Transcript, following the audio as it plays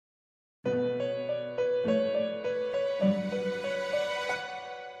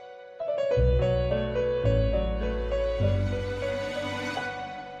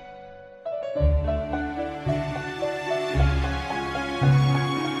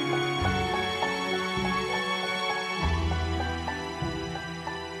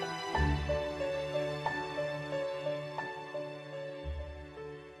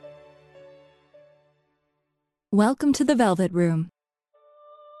Welcome to the Velvet Room.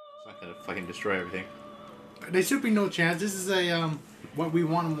 It's not gonna fucking destroy everything. There should be no chance. This is a what we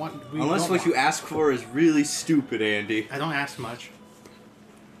want and what we Unless don't what want. you ask for is really stupid, Andy. I don't ask much.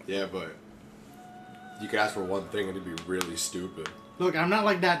 Yeah, but you could ask for one thing and it'd be really stupid. Look, I'm not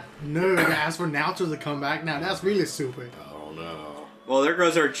like that nerd that asks for Nacho to come back. Now that's really stupid. I don't know. Well, there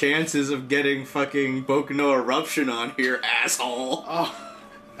goes our chances of getting fucking Boku no Eruption on here, asshole. Oh,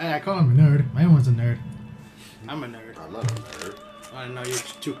 hey, I call him a nerd. My one's a nerd. I'm a nerd. I'm not a nerd. I don't know, you're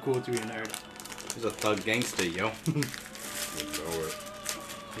too cool to be a nerd. He's a thug gangster, yo. You know it.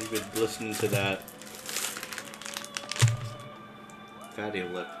 You've been listening to that fatty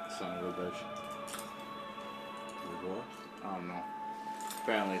lip son of a bitch. What? I don't know.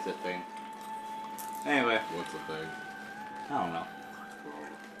 Apparently it's a thing. Anyway, What's the thing? I don't know.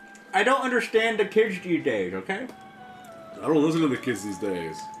 I don't understand the kids these days, okay? I don't listen to the kids these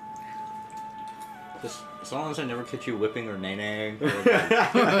days. Just, as long as I never catch you whipping or nay-naying.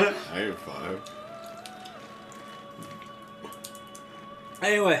 I ain't 5.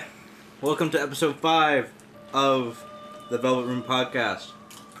 Anyway, welcome to episode 5 of the Velvet Room Podcast.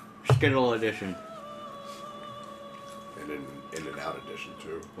 Skittle edition. And in and out edition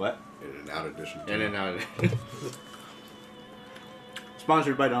too. What? In and out edition too. In and out edition.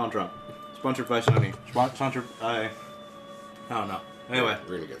 Sponsored by Donald Trump. Sponsored by Sony. Sponsored by... I don't know. Anyway.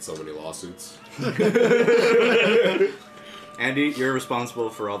 We're gonna get so many lawsuits. Andy, you're responsible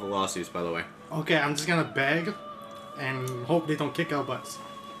for all the lawsuits, by the way. Okay, I'm just gonna beg and hope they don't kick our butts.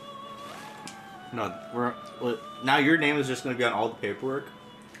 No, now your name is just going to be on all the paperwork,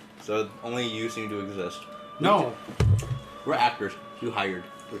 so only you seem to exist. No, We're actors. You hired.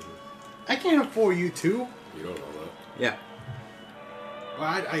 I can't afford you two. You don't know that. Yeah. Well,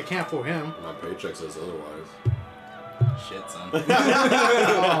 I can't afford him. My paycheck says otherwise. Shit, son.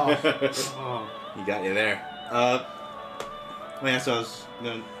 Oh. You got you there. Yeah, so I was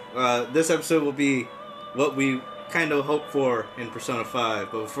gonna, this episode will be what we kind of hope for in Persona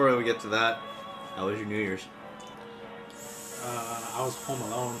 5, but before we get to that, how was your New Year's? I was home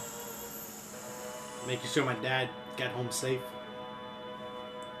alone, making sure my dad got home safe.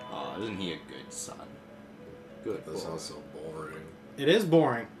 Oh, isn't he a good son? Good That boy. sounds so boring. It is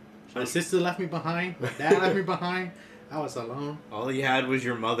boring. My sister left me behind. My dad left me behind. I was alone. All you had was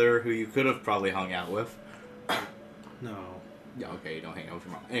your mother, who you could have probably hung out with. No. Yeah, okay, you don't hang out with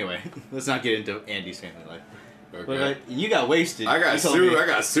your mom. Anyway, let's not get into Andy's family life. Okay. But you got wasted. I You got told me. I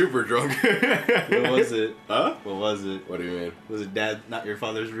got super drunk. What was it? Huh? What was it? What do you mean? Was it Dad, not your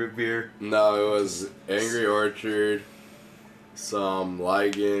father's root beer? No, it was Angry Orchard, some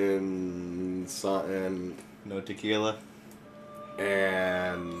Ligon, something, No tequila?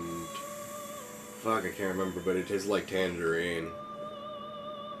 and fuck, I can't remember, but it tasted like tangerine.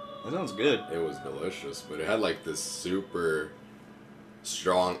 That sounds good. It was delicious, but it had like this super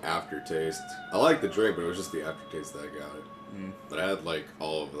strong aftertaste. I liked the drink, but it was just the aftertaste that got it. Mm. But I had like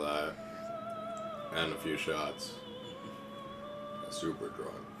all of that and a few shots. Super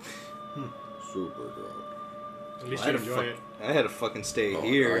drunk. Super drunk. At least I you had, enjoy it. I had to fucking stay Oh,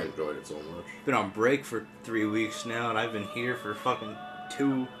 here. I enjoyed it so much. Been on break for 3 weeks now, and I've been here for fucking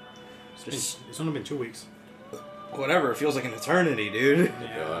 2. Just It's only been 2 weeks. whatever. It feels like an eternity, dude.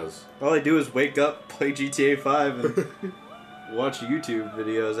 It does. All I do is wake up, play GTA 5, and watch YouTube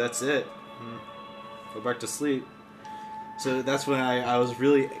videos. That's it. Go back to sleep. So that's when I was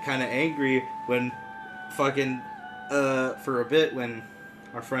really kind of angry when fucking for a bit when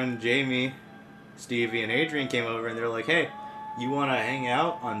our friend Jamie, Stevie, and Adrian came over and they're like, "Hey, you want to hang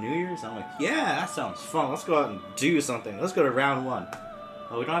out on New Year's?" I'm like, "Yeah, that sounds fun. Let's go out and do something. Let's go to round 1."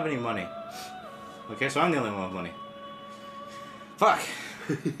 Oh, we don't have any money. Okay, so I'm the only one with money. Fuck.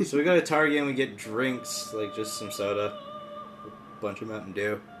 So we go to Target and we get drinks, like just some soda, a bunch of Mountain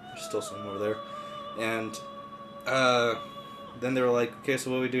Dew. There's still some over there. And then they were like, "Okay, so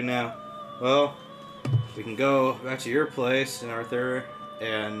what do we do now?" "Well, we can go back to your place in Arthur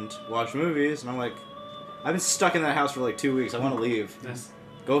and watch movies." And I'm like, I've been stuck in that house for like 2 weeks. I want to leave.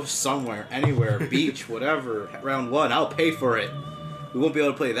 Go somewhere, anywhere, beach, whatever. Round 1, I'll pay for it. We won't be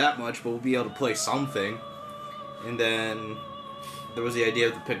able to play that much, but we'll be able to play something. And then there was the idea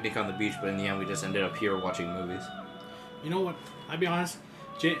of the picnic on the beach, but in the end we just ended up here watching movies. You know what? I'll be honest.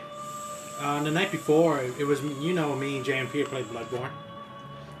 The night before, it was, me and Jay and Peter played Bloodborne.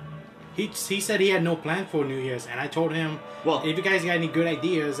 He said he had no plan for New Year's, and I told him, Well, if you guys got any good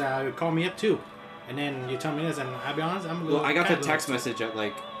ideas, call me up too. And then you tell me this, and I'll be honest, I'm a little... I got the kinda text little- message at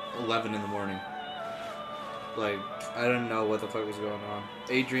like 11 in the morning. Like, I didn't know what the fuck was going on.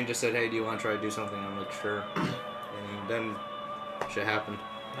 Adrian just said, "Hey, do you want to try to do something?" I'm like, "Sure." And then shit happened.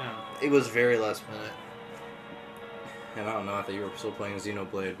 Yeah. It was very last minute. And I don't know, I thought you were still playing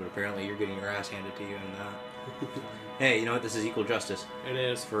Xenoblade, but apparently you're getting your ass handed to you in that. Hey, you know what? This is equal justice It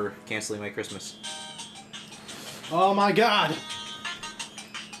is. for canceling my Christmas. Oh my god!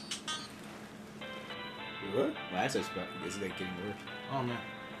 What? My eyes is like getting worse. Oh man.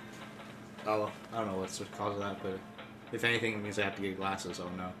 Oh, I don't know what's the cause of that, but if anything, it means I have to get glasses. Oh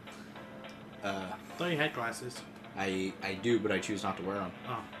no. I thought you had glasses. I do, but I choose not to wear them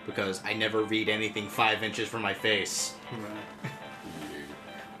Oh. because I never read anything 5 inches from my face. Right.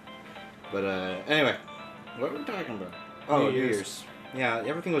 But anyway, what were we talking about? Oh, New New Year's. Year's. Yeah,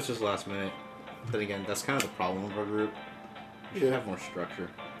 everything was just last minute. Then again, that's kind of the problem with our group. We should have more structure.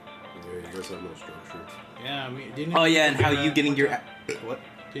 Yeah, you guys have no structure. Yeah, I mean, didn't Oh yeah, and how complain you about getting that your one time? what?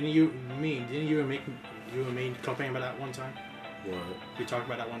 Didn't you and me complain about that one time? What? We talked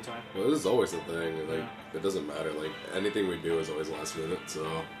about that one time. Well, this is always the thing. Like, Yeah. it doesn't matter. Like, anything we do is always last minute,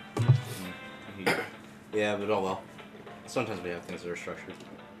 so... Yeah, but oh well. Sometimes we have things that are structured.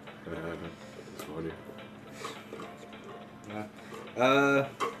 It's funny. Yeah.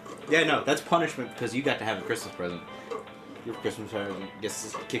 Yeah, no, that's punishment because you got to have a Christmas present. Your Christmas present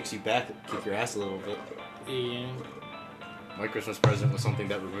gets kicks you back, kick your ass a little bit. Yeah. My Christmas present was something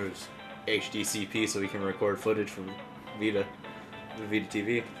that removes HDCP so we can record footage from Vita, the Vita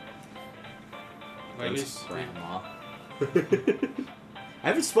TV. Well, at Thanks, least Grandma. I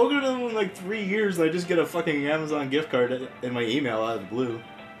haven't spoken to them in like 3 years, and I just get a fucking Amazon gift card in my email out of the blue.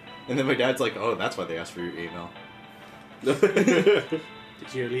 And then my dad's like, "Oh, that's why they asked for your email."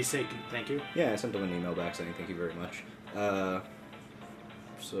 did you at least say thank you? Yeah, I sent them an email back saying thank you very much.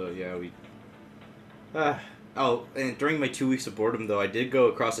 So yeah, we. Oh, and during my 2 weeks of boredom, though, I did go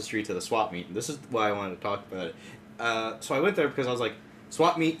across the street to the swap meet, and this is why I wanted to talk about it. So I went there because I was like,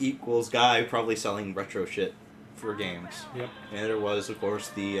 swap meet equals guy probably selling retro shit for games. Yep. And there was, of course,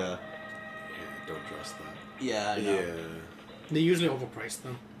 the. Yeah, don't trust that. Yeah, I know. Yeah. They usually overprice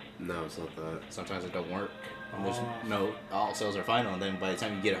them. No, it's not that. Sometimes it don't work. And there's Oh. no, all sales are final, and then by the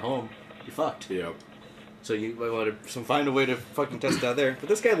time you get it home, you're fucked. Yep. So you might want to find a way to fucking test it out there. But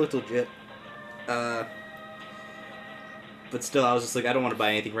this guy looked legit. But still, I was just like, I don't want to buy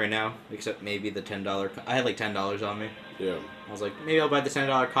anything right now, except maybe the $10. I had like $10 on me. Yeah. I was like, maybe I'll buy the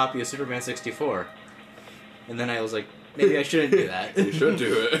 $10 copy of Superman 64. And then I was like, maybe I shouldn't do that. You should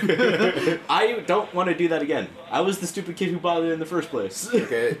do it. I don't want to do that again. I was the stupid kid who bought it in the first place.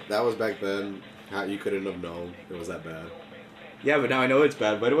 Okay, that was back then. How you couldn't have known it was that bad. Yeah, but now I know it's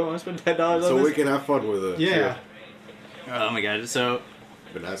bad. Why do I want to spend $10 on So this? we can have fun with it. Yeah. Oh my god, so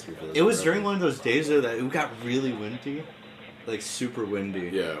I've been asking for this. it was forever. during one of those days though that it got really windy. Like super windy.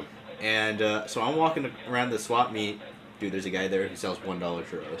 Yeah. And so I'm walking around the swap meet. Dude, there's a guy there who sells $1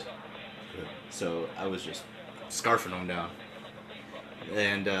 churros. Yeah. So I was just scarfing them down.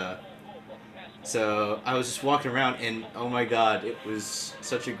 And so I was just walking around and oh my god, it was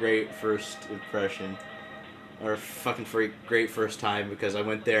such a great first impression. Or fucking great first time because I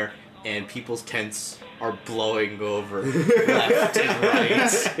went there and people's tents are blowing over left and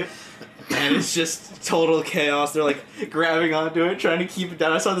right. And it's just total chaos. They're like grabbing onto it, trying to keep it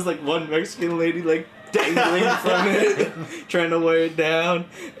down. I saw this like one Mexican lady like dangling from it, trying to weigh it down.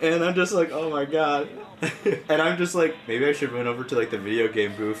 And I'm just like, oh my god. And I'm just like, maybe I should run over to like the video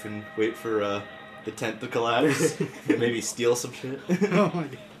game booth and wait for the tent to collapse and maybe steal some shit. Oh my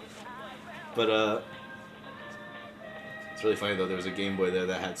god. But it's really funny though. There was a Game Boy there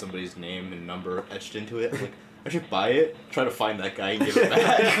that had somebody's name and number etched into it. I'm like, I should buy it, try to find that guy and give it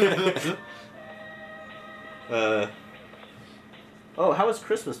back. Oh, how was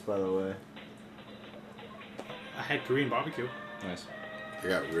Christmas, by the way? I had Korean barbecue. Nice. I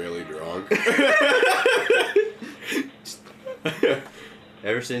got really drunk.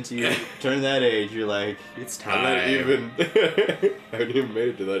 Ever since you turned that age, you're like, it's I'm time. not even. I haven't even made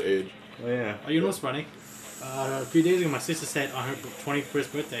it to that age. Oh yeah. Oh, you know what's funny? A few days ago, my sister said on her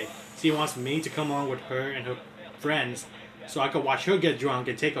 21st birthday, she wants me to come along with her and her friends so I could watch her get drunk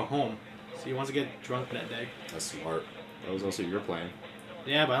and take her home. She wants to get drunk that day. That's smart. That was also your plan.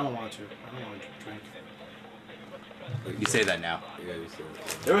 Yeah, but I don't want to. I don't want to drink. You say that now. Yeah, you said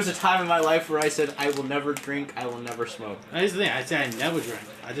it. There was a time in my life where I said, I will never drink, I will never smoke. That's the thing. I said I never drink.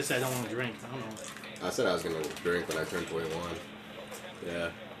 I just said I don't want to drink. I don't know. I said I was gonna drink when I turned 21.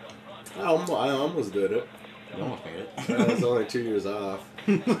 Yeah. I almost did it. You almost made it. I was only 2 years off.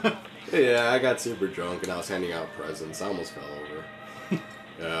 Yeah, I got super drunk and I was handing out presents. I almost fell over.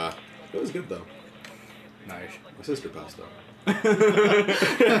 Yeah. It was good though. Nice. My sister passed out.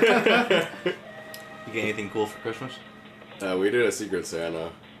 You get anything cool for Christmas? We did a Secret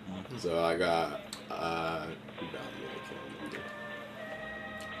Santa. So I got, I can't remember.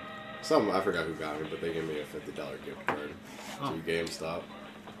 I forgot who got me, but they gave me a $50 gift card to GameStop.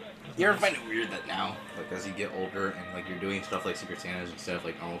 You ever find it weird that now, like as you get older and like you're doing stuff like Secret Santas instead of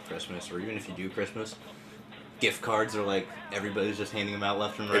like normal Christmas, or even if you do Christmas, gift cards are like everybody's just handing them out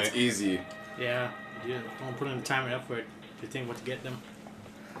left and right. It's easy. Yeah, you don't put in the time and effort to think what to get them.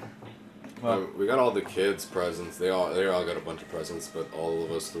 Well, We got all the kids presents. They all got a bunch of presents, but all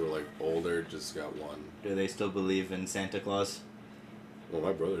of us who were like older just got one. do they still believe in Santa Claus? Well,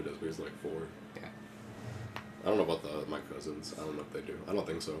 my brother does, but he's like 4. Yeah. I don't know about my cousins. I don't know if they do. I don't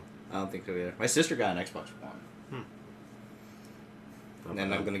think so. I don't think so either. My sister got an Xbox One. And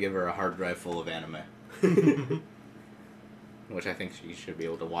then I'm gonna give her a hard drive full of anime. Which I think she should be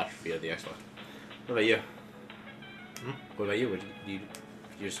able to watch via the Xbox. What about you? What about you? Did you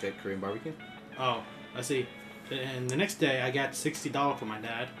just get Korean barbecue? Oh, let's see. And the next day, I got $60 for my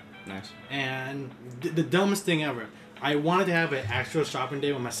dad. Nice. And the dumbest thing ever. I wanted to have an actual shopping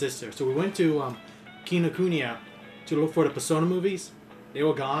day with my sister. So we went to Kinokuniya to look for the Persona movies. They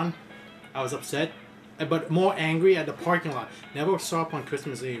were gone. I was upset. But more angry at the parking lot. Never shop on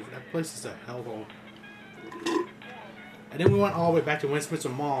Christmas Eve. That place is a hellhole. And then we went all the way back to Westminster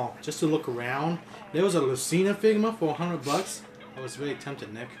Mall just to look around. There was a Lucina Figma for $100. I was very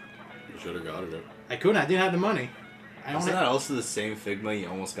tempted, Nick. You should have gotten it. I couldn't. I didn't have the money. Isn't that also the same Figma you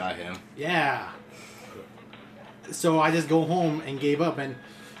almost got him? Yeah. So I just go home and gave up and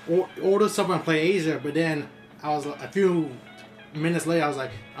ordered something on PlayAsia. But then I was a few minutes later, I was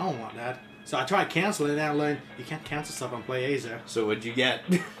like, I don't want that. So I tried canceling it, and I learned you can't cancel stuff on PlayAsia. So what'd you get?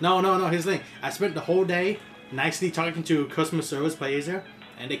 No. Here's the thing. I spent the whole day nicely talking to customer service PlayAsia,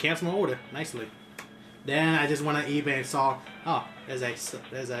 and they canceled my order nicely. Then I just went on eBay and saw, oh, there's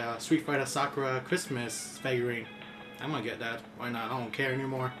a Street Fighter Sakura Christmas figurine. I'm gonna get that. Why not? I don't care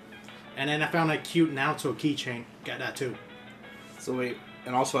anymore. And then I found a cute Naruto keychain. Got that too. So wait,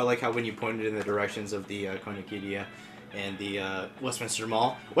 and also I like how when you pointed in the directions of the Konnichiwa and the Westminster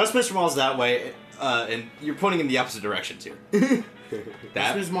Mall. Westminster Mall's that way, and you're pointing in the opposite direction too. That?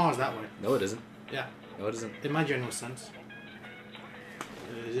 Westminster Mall is that way. No, it isn't. Yeah. No, it isn't. In my general sense.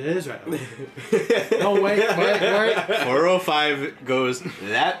 It is right. No, wait. 405 goes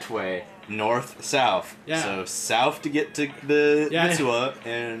that way, north-south. Yeah. So south to get to the Yeah, Mitsuwa,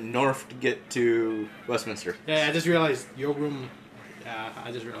 and north to get to Westminster. Yeah, I just realized your room.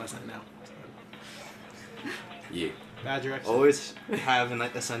 I just realized that now. Yeah. Bad direction. Always having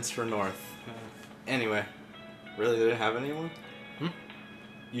like a sense for north. Anyway, really, they didn't have anyone?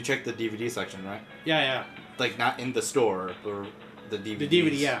 You checked the DVD section, right? Yeah. Like not in the store or the DVD. The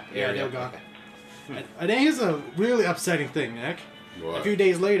DVD, yeah, they were gone. Okay. And then here's a really upsetting thing, Nick. What? A few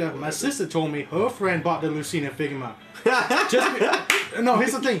days later, my sister told me her friend bought the Lucina Figma. No,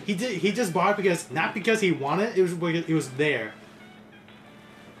 here's the thing. He just bought it not because he wanted it was because it was there.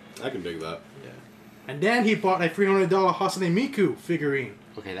 I can dig that. Yeah. And then he bought a $300 Hatsune Miku figurine.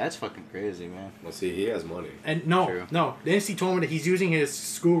 Okay, that's fucking crazy, man. Well, see, he has money. And True. no. Then he told me that he's using his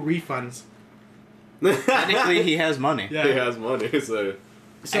school refunds. Technically, he has money. Yeah. He has money, so...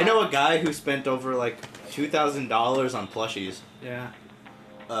 I know a guy who spent over like $2,000 on plushies. Yeah.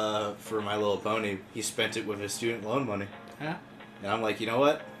 For My Little Pony. He spent it with his student loan money. Yeah. And I'm like, you know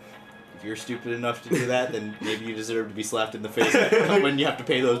what? If you're stupid enough to do that, then maybe you deserve to be slapped in the face when you have to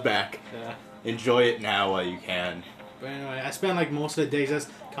pay those back. Yeah. Enjoy it now while you can. But anyway, I spent like most of the days just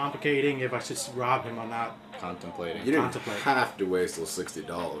complicating if I should rob him or not. Contemplating. You didn't Contemplate. have to waste those $60.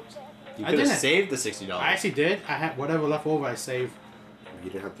 You I could have didn't. saved the $60. I actually did. I had whatever left over I saved. You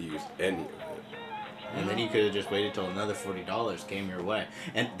didn't have to use any of it. And then you could have just waited till another $40 came your way.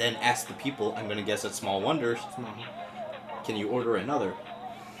 And then asked the people, I'm going to guess at Small Wonders, Small. can you order another?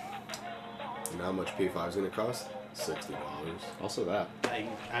 You know how much P5 is going to cost? $60. Also that. I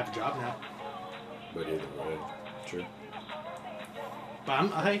have a job now. But either way. True. But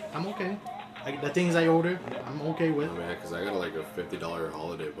I'm okay. The things I order, I'm okay with. Oh, man, because I got like a $50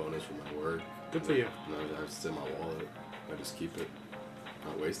 holiday bonus from my work. Good for you. And I just in my wallet. I just keep it.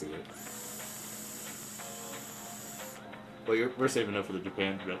 Not wasting it. Well, we're saving up for the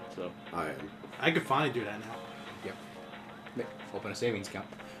Japan trip, so. I am. I could finally do that now. Yep. Open a savings account.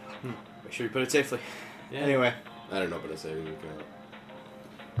 Make sure you put it safely. Yeah. Anyway. I didn't open a savings account.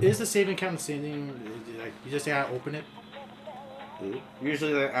 Is the saving account the same thing? Like, you just gotta open it?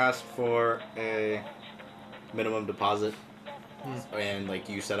 Usually they ask for a minimum deposit. And, like,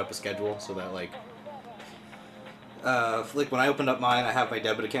 you set up a schedule so that, like when I opened up mine, I have my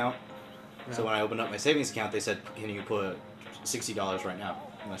debit account. Yeah. So when I opened up my savings account, they said, can you put $60 right now?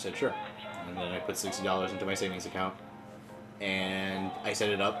 And I said, sure. And then I put $60 into my savings account. And I set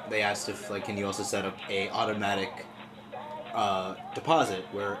it up. They asked if, like, can you also set up a automatic deposit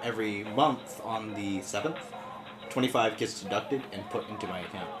where every month on the 7th, 25 gets deducted and put into my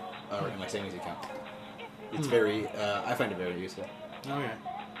account or in my savings account. It's very. I find it very useful. Okay.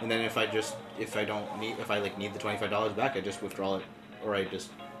 And then if I need the $25 back, I just withdraw it, or I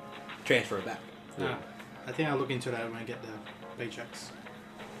just transfer it back. Yeah. I think I'll look into that when I get the paychecks.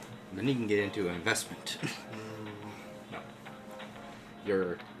 And then you can get into investment. No,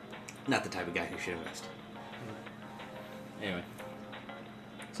 you're not the type of guy who should invest. Anyway,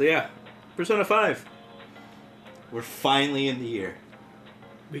 so yeah, Persona 5. We're finally in the year.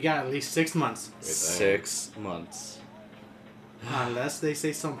 We got at least 6 months. 6 months. Unless they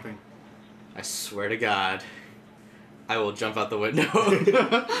say something. I swear to God, I will jump out the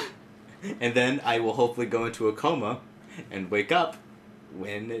window. And then I will hopefully go into a coma and wake up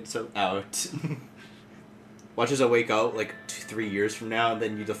when it's out. Watch as I wake up like 3 years from now, and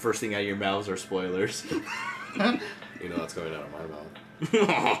then the first thing out of your mouths are spoilers. You know that's coming out of my mouth.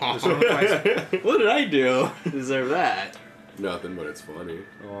 What did I do to deserve that? Nothing, but it's funny.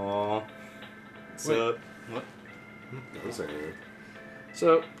 Aww. So, what? Don't say anything.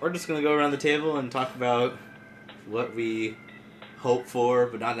 So, we're just gonna go around the table and talk about what we hope for,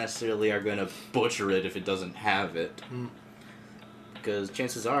 but not necessarily are gonna butcher it if it doesn't have it. Because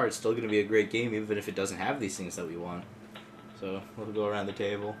chances are it's still gonna be a great game even if it doesn't have these things that we want. So, we'll go around the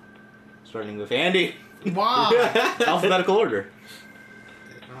table. Starting with Andy. Why? Alphabetical order.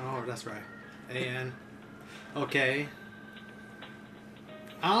 Oh, that's right. And okay.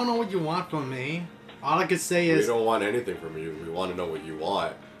 I don't know what you want from me. All I can say is We don't want anything from you. We want to know what you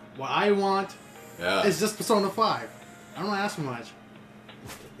want. what I want Yeah. is just Persona 5. I don't ask for much.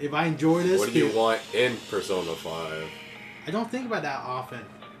 If I enjoy this, What do you want in Persona 5? I don't think about that often.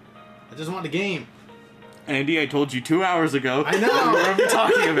 I just want the game. Andy, I told you 2 hours ago. I know. We're going to be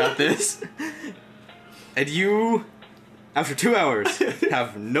talking about this. And you, after 2 hours,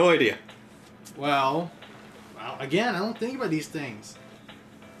 have no idea. Well, again, I don't think about these things.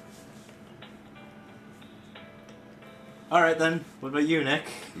 Alright then, what about you, Nick?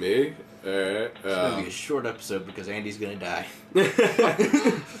 Me? It's going to be a short episode because Andy's going to die.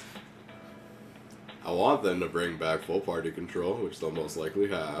 I want them to bring back full party control, which they'll most likely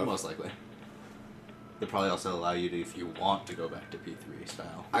have. Most likely. They'll probably also allow you to, if you want to go back to P3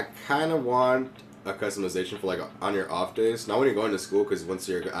 style. I kind of want a customization for like on your off days. Not when you're going to school, because once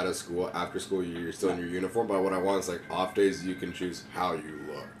you're out of school, after school, you're still in your uniform. But what I want is like off days, you can choose how you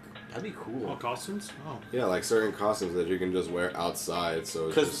look. That'd be cool. Oh, costumes? Oh. Yeah, like certain costumes that you can just wear outside. So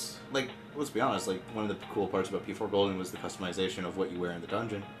it's Because, just like, let's be honest, like, one of the cool parts about P4 Golden was the customization of what you wear in the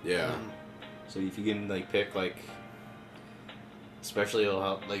dungeon. yeah. So if you can, like, pick, like, especially,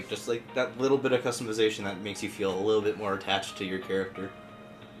 like, just, like, that little bit of customization that makes you feel a little bit more attached to your character.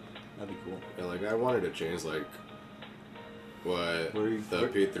 That'd be cool. Yeah, like I wanted to change like what Where you- the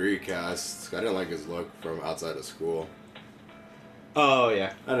P3 cast. I didn't like his look from outside of school. Oh,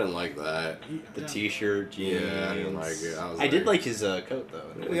 yeah. I didn't like that. The t-shirt, jeans. Yeah, I didn't like it. I did like his coat,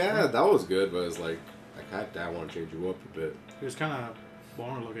 though. Yeah, that was good, but it's like I want to change you up a bit. He was kind of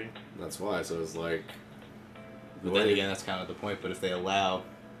boring looking. That's why. So it's like. But then again, that's kind of the point. But if they allow,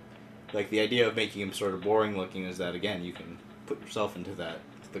 like, the idea of making him sort of boring looking is that, again, you can put yourself into the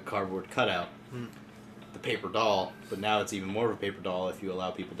cardboard cutout, the paper doll. But now it's even more of a paper doll if you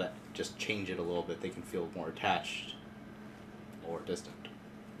allow people to just change it a little bit. They can feel more attached or distant.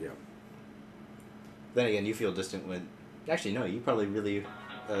 Yeah. Then again, you feel distant when... Actually, no, you probably really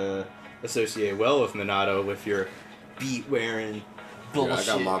associate well with Minato with your beat-wearing bullshit.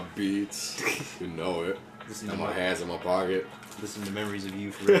 Yeah, I got my beats. You know it. Listen Got to my hands in my pocket. Listen to memories of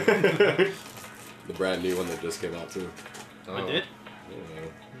you forever. The brand new one that just came out too. I did?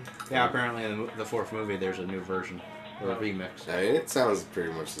 Yeah, apparently in the fourth movie there's a new version. Or a remix. I mean, it sounds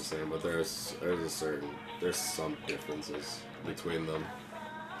pretty much the same, but there's some differences between them.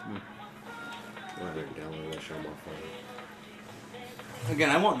 I didn't download that shit on my phone. Again,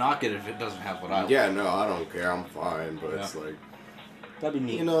 I won't knock it if it doesn't have what I want. Yeah, no, I don't care. I'm fine, but it's like, That'd be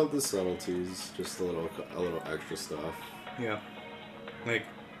neat. you know, the subtleties, just a little extra stuff. Yeah. Like,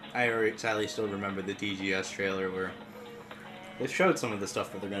 sadly still remember the TGS trailer where they showed some of the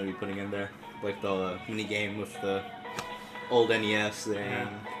stuff that they're going to be putting in there. Like the mini game with the old NES thing,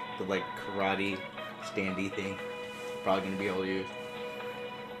 the like karate standy thing. Probably going to be able to use.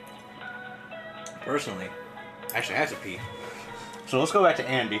 Personally, actually I have to pee. So let's go back to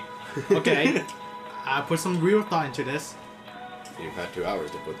Andy. Okay. I put some real thought into this. You've had 2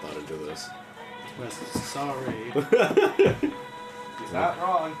 hours to put thought into this. But sorry. He's not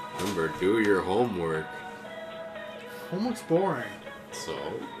wrong. Remember, do your homework. Homework's boring. So,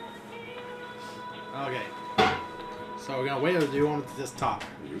 Okay. So we're gonna wait, or do you want to just talk?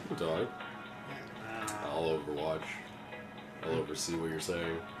 You can talk. I'll overwatch. I'll oversee what you're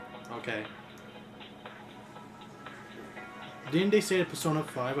saying. Okay. Didn't they say that Persona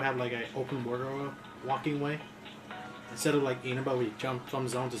 5 would have like an open world walking way? Instead of like Inaba where you jump from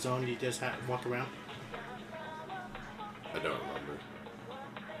zone to zone, you just walk around? I don't remember.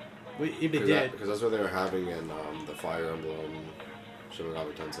 Wait, if they did. Because that's what they were having in the Fire Emblem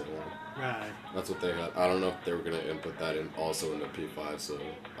Shinigami Tensei 1. Right. That's what they had. I don't know if they were going to input that in also into P5, so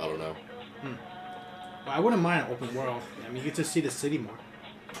I don't know. Well, I wouldn't mind an open world. I mean, you get to see the city more.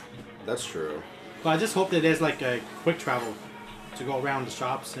 That's true. But I just hope that there's like a quick travel to go around the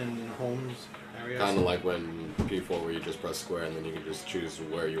shops and homes areas. Kind of like when P4 where you just press square and then you can just choose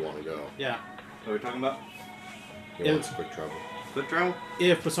where you want to go. Yeah. What are we talking about? He wants quick travel. Quick travel?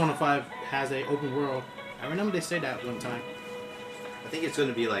 If Persona 5 has a open world, I remember they said that one time. I think it's going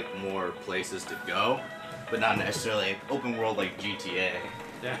to be like more places to go, but not necessarily open world like GTA.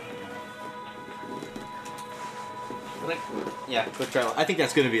 Yeah. Like, yeah, quick travel. I think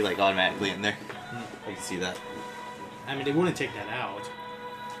that's going to be like automatically in there. I can see that. I mean, they wouldn't take that out.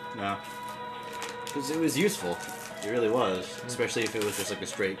 No. Because it was useful. It really was. Especially if it was just like a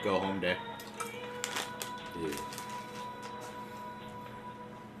straight go home day. Yeah.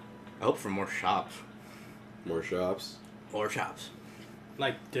 I hope for more shops. More shops? More shops.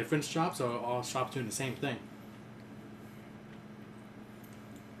 Like different shops or all shops doing the same thing?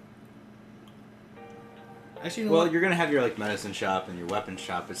 Actually, you know Well, what? you're going to have your like medicine shop and your weapon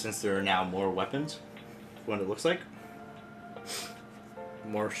shop, but since there are now more weapons, what it looks like,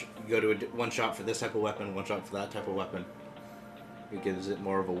 you go to one shop for this type of weapon, one shop for that type of weapon. It gives it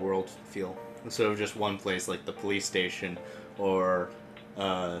more of a world feel instead of just one place like the police station or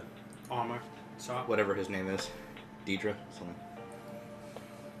Armor shop. whatever his name is, Deidre, something.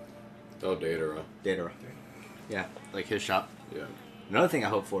 Oh, Datara. Datara. Yeah, like his shop. Yeah. Another thing I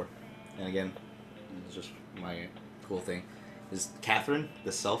hope for, and again, it's just my cool thing, is Catherine,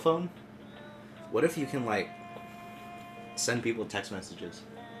 the cell phone. What if you can like send people text messages,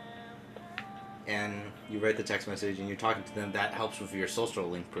 and you write the text message and you're talking to them? That helps with your social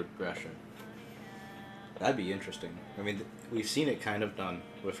link progression. That'd be interesting. I mean, we've seen it kind of done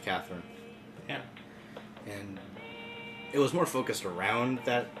with Catherine. Yeah. And it was more focused around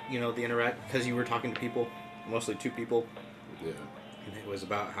that, the interact, because you were talking to people, mostly two people. Yeah. And it was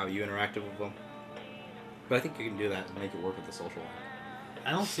about how you interacted with them. But I think you can do that and make it work with the social link.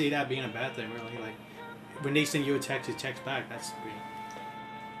 I don't see that being a bad thing, really. Like, when they send you a text, you text back. That's weird.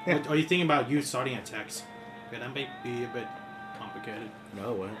 Yeah. Are you thinking about you starting a text? Yeah, that may be a bit complicated.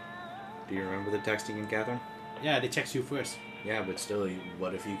 No, what? Do you remember the texting in Catherine? Yeah, they text you first. Yeah, but still,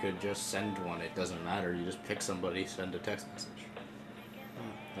 what if you could just send one? It doesn't matter. You just pick somebody, send a text message.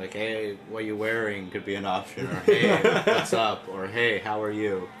 Like, hey, what are you wearing could be an option. Or, hey, what's up? Or, hey, how are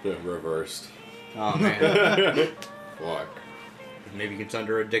you? Yeah, reversed. Oh, man. Fuck. Maybe you can send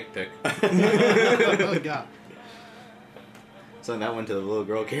her a dick pic. Oh, God. Send that one to the little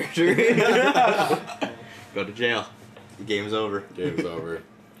girl character. Go to jail. The game's over. Game's over.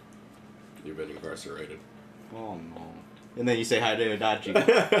 You've been incarcerated. Oh, no. And then you say hi to Adachi.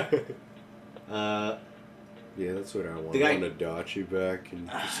 Yeah, that's what I want. The guy- I want Adachi back and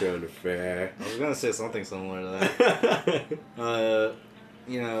Persona 5. I was gonna say something similar to that.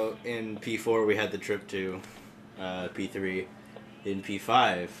 In P4 we had the trip to P3. In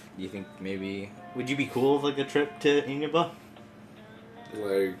P5, do you think maybe would you be cool with like a trip to Inaba?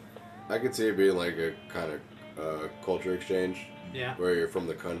 Like, I could see it being like a kind of culture exchange. Yeah. Where you're from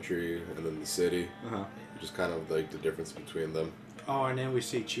the country and then the city. Uh-huh. Just kind of like the difference between them. Oh, and then we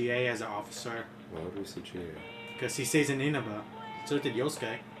see Chie as an officer. Why would we see Chie? Because he stays in Inaba. So did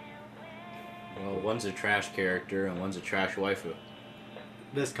Yosuke. Well, one's a trash character and one's a trash waifu.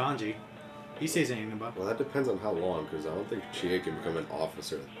 There's Kanji. He stays in Inaba. Well, that depends on how long, because I don't think Chie can become an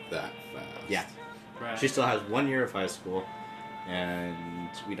officer that fast. Yeah. Right. She still has 1 year of high school, and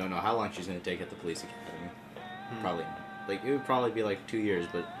we don't know how long she's going to take at the police academy. Probably. Like, it would probably be like 2 years,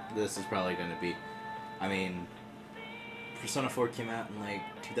 but this is probably going to be... I mean, Persona 4 came out in like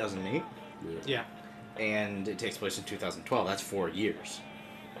 2008, Yeah. and it takes place in 2012. That's 4 years.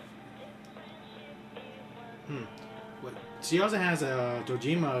 What? She also has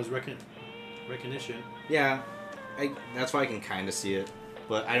Dojima's recognition. Yeah, that's why I can kind of see it,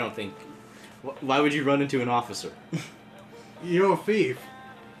 but I don't think... Why would you run into an officer? You're a thief.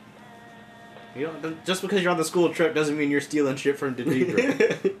 Just because you're on the school trip doesn't mean you're stealing shit from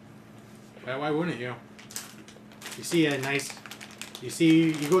Deidre. Why wouldn't you? You see a nice...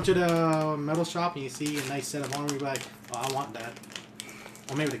 You go to the metal shop and you see a nice set of armor, you're like, oh, I want that.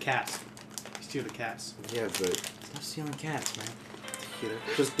 Or maybe the cats. You steal the cats. Yeah, but Stop stealing cats, man.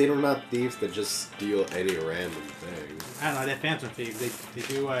 Just they don't have thieves that just steal any random thing. I don't know, they're phantom thieves. They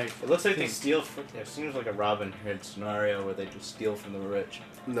do like... It looks like they steal from... It seems like a Robin Hood scenario where they just steal from the rich.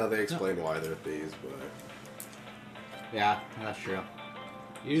 No, they explain why they're thieves, but Yeah, that's true.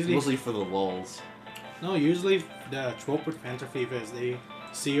 Usually... Mostly for the lulz. No, usually the trope with phantom thief is they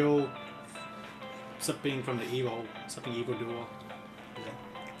steal something from something evil duel.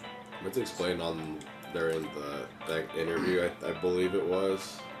 it's explained on during that interview. I believe it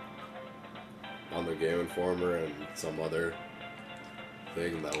was on the Game Informer and some other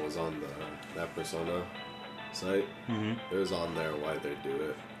thing that was on that Persona site. Mm-hmm. It was on there why they do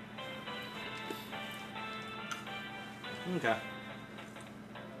it. Okay.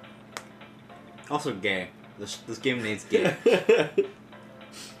 Also gay. This game needs gay.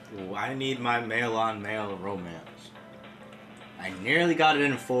 Ooh, I need my male-on-male romance. I nearly got it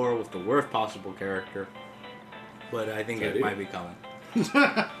in 4 with the worst possible character, but I think Teddy? it might be coming.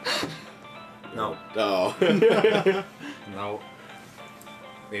 No. Oh. No.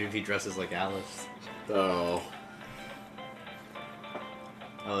 Maybe if he dresses like Alice. Oh.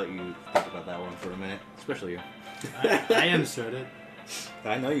 I'll let you think about that one for a minute, especially you. I understood it.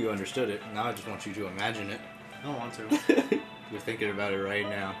 I know you understood it. Now I just want you to imagine it. I don't want to. You're thinking about it right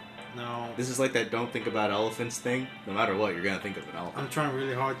now. No. This is like that don't think about elephants thing. No matter what, you're gonna think of an elephant. I'm trying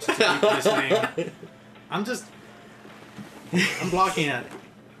really hard to keep this name. I'm blocking it.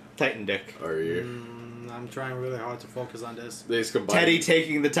 Titan dick. Are you? I'm trying really hard to focus on this. They just combine Teddy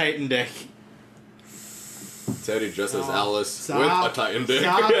taking the Titan dick. Teddy dressed as No. Alice Stop. with a Titan dick.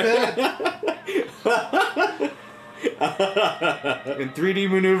 Stop it! In 3D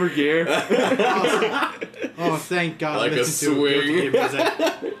maneuver gear. Oh, thank God. Like I a listened to Guilty swing. Gear music.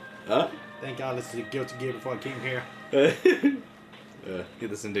 Huh? Thank God I listened to Guilty Gear before I came here. Yeah. You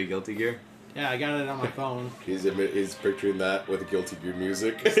listen to Guilty Gear? Yeah, I got it on my phone. He's picturing that with Guilty Gear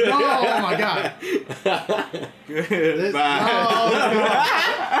music. No, oh my God. This,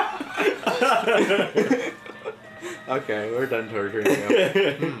 Okay, we're done torturing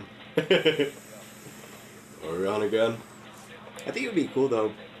you. Are we on again? I think it would be cool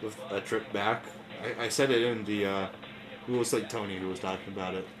though with a trip back. I said it in the it was like Tony who was talking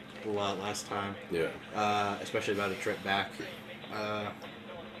about it a lot last time. Yeah. Especially about a trip back.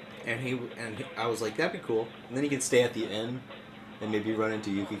 And I was like, that'd be cool. And then he could stay at the inn and maybe run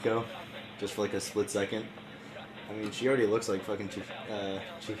into Yukiko just for like a split second. I mean, she already looks like fucking Chihiro.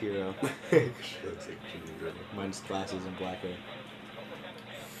 She looks like Chihiro. Minus glasses and black hair.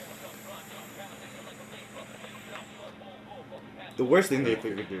 The worst thing they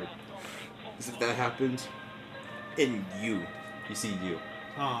could do is if that happens and you see you.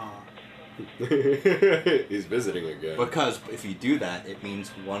 oh. He's visiting again. Because if you do that, it means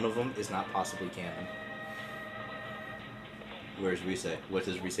one of them is not possibly canon. Whereas Rise, what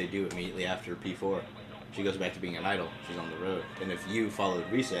does Rise do immediately after P4? She goes back to being an idol. She's on the road. And if you followed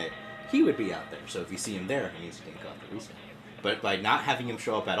Rise, he would be out there. So if you see him there, it means you didn't go after Rise. But by not having him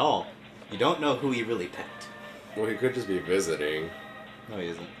show up at all, you don't know who he really picked. Well, he could just be visiting. No, he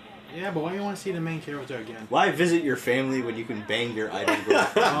isn't. Yeah, but why do you want to see the main character again? Why visit your family when you can bang your idol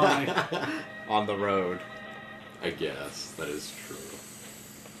girlfriend on the road? I guess. That is true.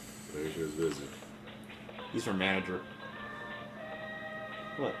 Maybe she was busy. He's her manager.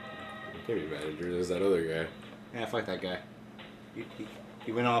 What? Carry manager, there's that other guy. Yeah, fuck that guy.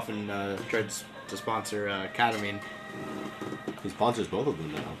 He went off and tried to sponsor Ketamine. He sponsors both of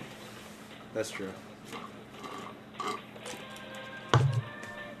them now. That's true.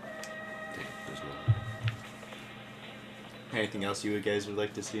 There's no... Anything else you guys would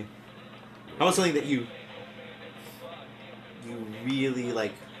like to see? How about something that you really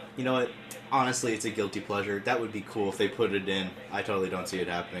like? You know what? Honestly, it's a guilty pleasure. That would be cool if they put it in. I totally don't see it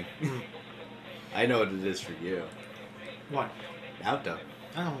happening. I know what it is for you. What? Naruto.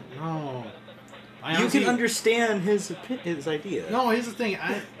 I don't know. You can understand his idea. No, here's the thing.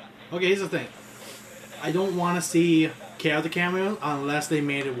 Okay, here's the thing. I don't want to see character cameos unless they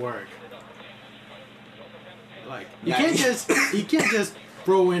made it work. Like you can't just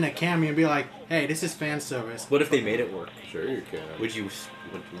throw in a cameo and be like, "Hey, this is fan service." What if they made it work? Sure you can. Would you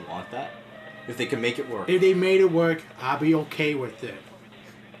want that? If they can make it work. If they made it work, I'll be okay with it.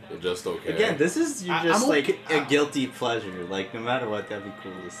 It's just okay. Again, this is I'm just like okay. a guilty pleasure. Like no matter what, that'd be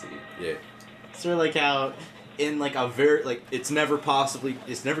cool to see. Yeah. Sort of like how in like a very like it's never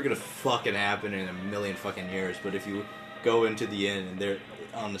gonna fucking happen in a million fucking years. But if you go into the inn and they're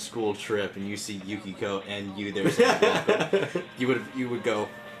on the school trip and you see Yukiko and you there saying welcome, you would go.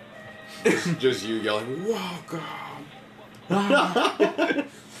 Just you yelling, welcome!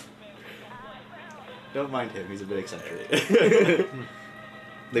 Don't mind him. He's a bit eccentric.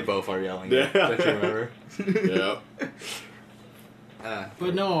 They both are yelling. Yeah. Don't you remember? Yeah.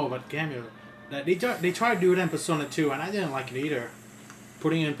 But Cameo, that they tried to do it in Persona 2, and I didn't like it either.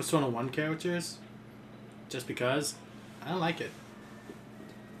 Putting in Persona 1 characters, just because, I don't like it.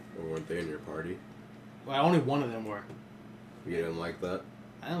 Or weren't they in your party? Well, only one of them were. You didn't like that?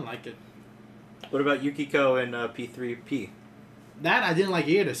 I don't like it. What about Yukiko and P3P? That I didn't like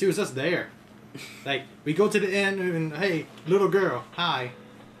either. She was just there. Like, we go to the end and, hey, little girl, hi.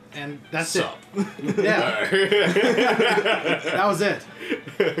 And that's Sup? it. Yeah. That was it.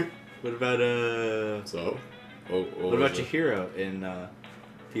 What about So? What about Chihiro in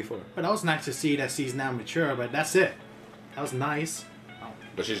P4? But that was nice to see that she's now mature, but that's it. That was nice.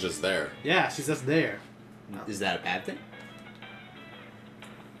 But she's just there. Yeah, she's just there. Is that a bad thing?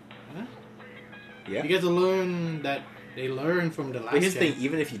 Huh? Yeah. You get to learn that they learn from the last But here's the game. thing,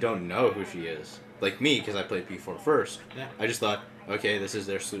 even if you don't know who she is, like me, because I played P4 first, Yeah. I just thought, okay, this is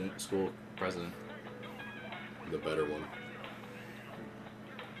their student school president. The better one.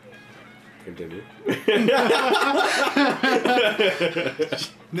 Continue.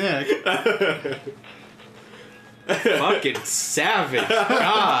 Nick. Fucking savage.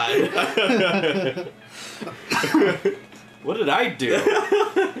 God. What did I do?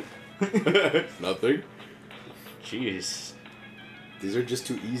 Nothing. Jeez. These are just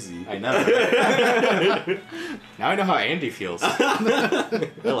too easy. I know. Now I know how Andy feels.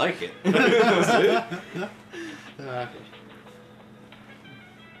 I like it.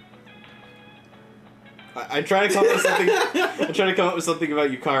 I try to come up with something. I try to come up with something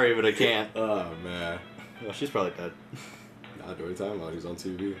about Yukari, but I can't. Oh, man. Well, she's probably dead. Not doing time while she's on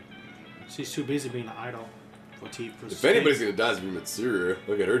TV. She's too busy being an idol for TV. If anybody's gonna die, it's gonna be Mitsuru.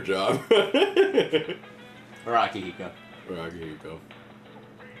 Look at her job. Or Akihiko. Or Akihiko.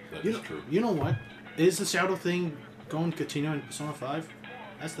 That You is know, true. you know what? Is the shadow thing going to continue in Persona 5?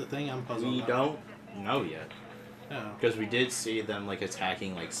 That's the thing I'm puzzled We about. don't know yet. Oh. Because we did see them like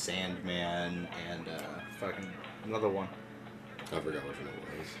attacking like Sandman and fucking another one. I forgot which one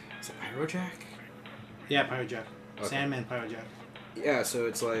it was. Is it Pyrojack? Yeah, Pyrojack. Okay. Sandman Pyrojack. Yeah, so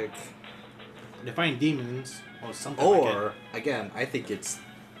it's like... They're fighting demons or something like Or, again, I think it's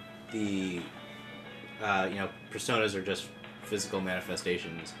the... personas are just physical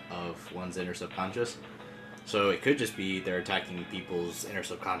manifestations of one's inner subconscious. So it could just be they're attacking people's inner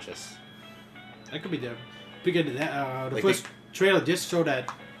subconscious. it. That could be different. Because the Like first trailer just showed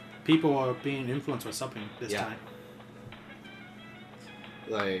that people are being influenced by something this Yeah. time.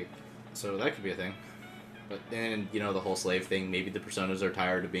 Like, so that could be a thing. But then, the whole slave thing, maybe the personas are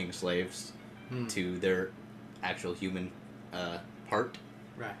tired of being slaves to their actual human part,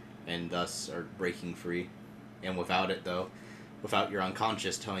 Right. and thus are breaking free. And without it, though, without your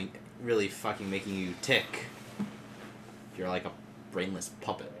unconscious really fucking making you tick, you're like a brainless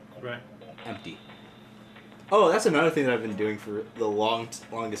puppet. Right. Empty. Oh, that's another thing that I've been doing for the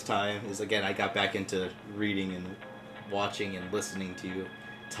longest time, is, again, I got back into reading and watching and listening to you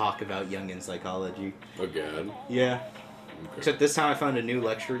talk about Jungian psychology. Again. Yeah. Okay. Except this time I found a new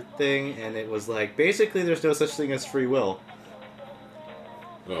lecture thing, and it was like, basically there's no such thing as free will.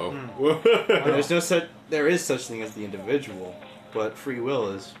 Oh. There is such thing as the individual, but free will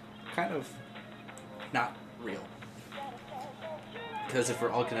is kind of not real. Because if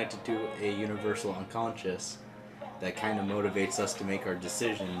we're all connected to a universal unconscious that kind of motivates us to make our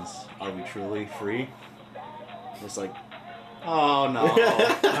decisions, are we truly free? It's like, oh no.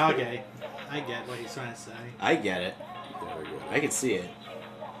 Okay. I get what he's trying to say. I get it. There we go. I can see it.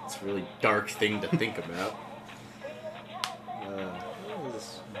 It's a really dark thing to think about.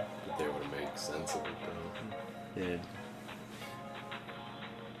 But they would make sense of it, though.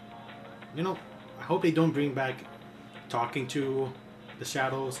 Yeah. I hope they don't bring back talking to the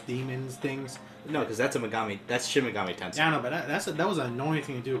shadows, demons, things. No, because that's that's Shin Megami Tensei. Yeah, I know, but that was an annoying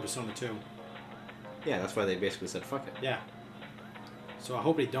thing to do with Persona 2. Yeah, that's why they basically said fuck it. Yeah. So I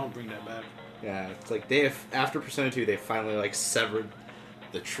hope they don't bring that back. Yeah, it's like after Persona 2, they finally severed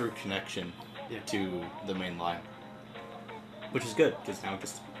the true connection to the main line, which is good because now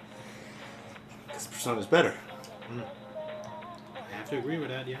because Persona's better. I have to agree with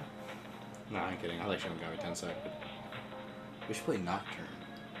that, yeah. No, I'm kidding. I like Shin Megami Tensei, but we should play Nocturne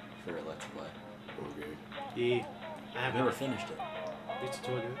for a Let's Play. Okay. Yeah. I I've have never finished it. It's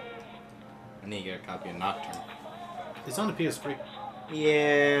totally good. I need to get a copy of Nocturne. It's on the PS3.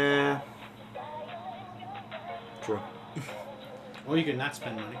 Yeah. True. Or you can not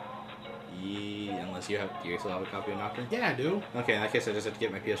spend money. Yeah, unless do you still have a copy of Nocturne? Yeah, I do. Okay, in that case, I just have to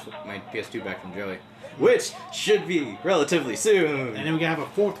get my PS2 back from Joey, which should be relatively soon. And then we can have a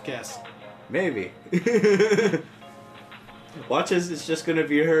fourth guest. Maybe. Watch as it's just gonna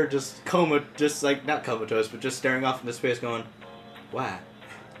be her just not comatose, but just staring off into space going, why?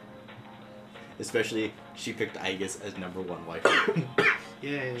 Especially, she picked Aegis as number 1 wife.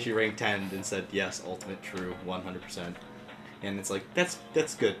 Yeah. She ranked 10 and said, yes, ultimate true, 100%. And it's like, that's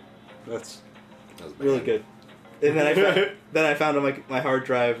good. That's really good. And then I found on my hard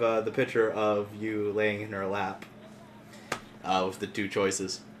drive the picture of you laying in her lap with the 2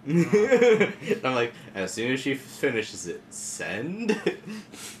 choices. And I'm like, as soon as she finishes it, send.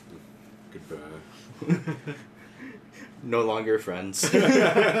 Goodbye. No longer friends.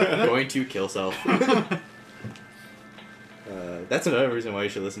 Going to kill self. That's another reason why you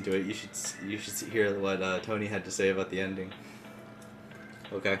should listen to it. You should hear what Tony had to say about the ending.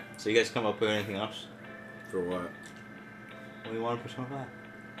 Okay, so you guys come up with anything else? For what? What do you want to push on that?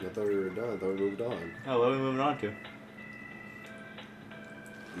 I thought we were done. I thought we moved on. Oh, what are we moving on to?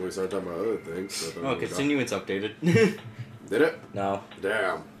 When we started talking about other things. So I thought we moved on. Continuance updated. Did it? No.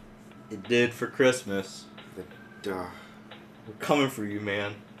 Damn. It did for Christmas. Duh. We're coming for you,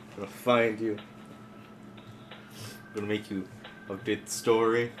 man. I'm gonna find you. I'm gonna make you update the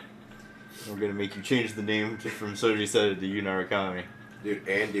story. We're gonna make you change the name from Soji Seta to Yunarakami. Dude,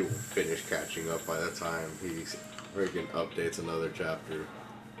 Andy will finish catching up by the time he freaking updates another chapter.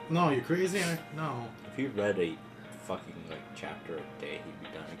 No, you're crazy? No. If he read a fucking chapter a day, he'd be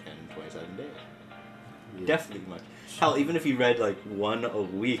done again in 27 days. Yeah. Definitely much. Hell, even if he read 1 a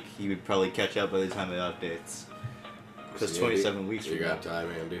week, he would probably catch up by the time it updates. Because 27 weeks You from got now.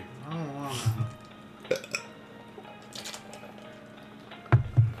 time, Andy. I don't want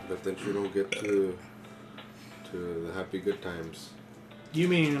But then you don't get to the happy good times. You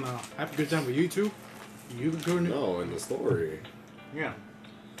mean have a good time with you two? You go No, in the story. Yeah.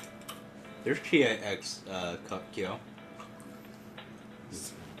 There's Chia X Kyo.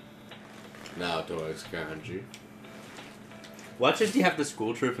 Now to X Kanji. Watch as you have the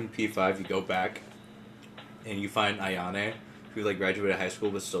school trip in P5, you go back, and you find Ayane, who graduated high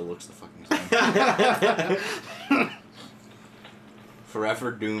school but still looks the fucking same.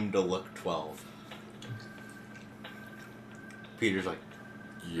 Forever doomed to look 12. Peter's like,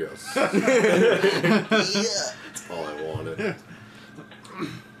 Yes. yeah. That's all I wanted.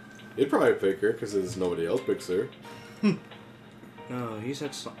 He'd probably pick her because there's nobody else picks her. No, he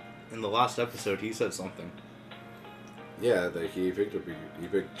said in the last episode. He said something. Yeah, he picked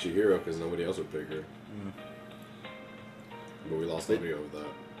Chihiro because nobody else would pick her. Mm. But we lost audio of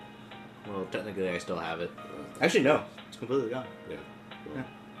that. Well, technically, I still have it. Actually, no, it's completely gone. Yeah. Well,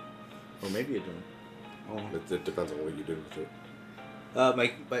 Or maybe it didn't. Oh. it depends on what you did with it.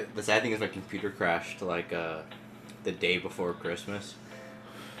 The sad thing is my computer crashed the day before Christmas.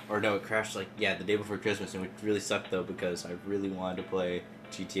 Or no, it crashed the day before Christmas, and it really sucked though because I really wanted to play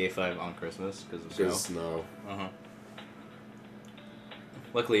GTA 5 on Christmas because of snow. Uh-huh.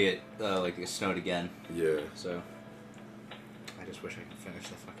 Luckily it it snowed again. Yeah. So I just wish I could finish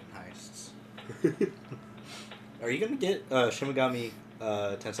the fucking heists. Are you gonna get Shimigami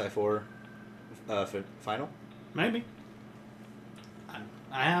Tensei 4 for final? Maybe.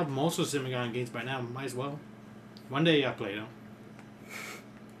 I have most of the Simigami games by now. Might as well. One day I play them.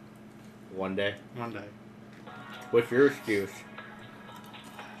 One day. One day. What's your excuse?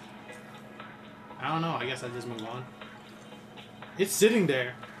 I don't know. I guess I just move on. It's sitting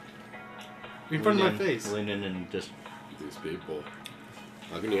there. In front of my face. Lean in and just... These people.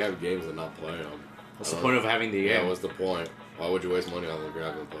 How can you have games and not play them? What's the point of having the game? Yeah, what's the point? Why would you waste money on them if you're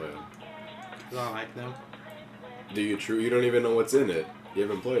not going to play them? Because I like them. Do you You don't even know what's in it. You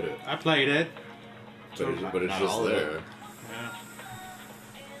haven't played it. I played it. But it's just there. Yeah.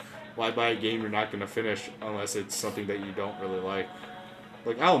 Why buy a game you're not going to finish unless it's something that you don't really like?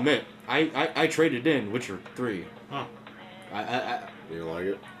 I'll admit, I traded in Witcher 3. Huh. You don't like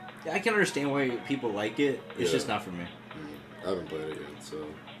it? I can understand why people like it. It's Yeah. just not for me. I haven't played it yet, so...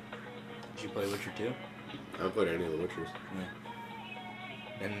 Did you play Witcher 2? I haven't played any of the Witchers.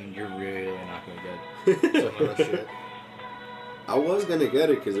 Yeah. And you're really not going to get some of that shit. I was gonna get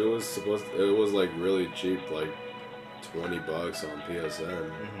it because it was really cheap, like $20 on PSN.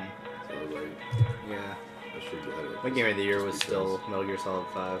 Mm-hmm. So I was like, Yeah. I should get it. My game of the year was Just still because. Metal Gear Solid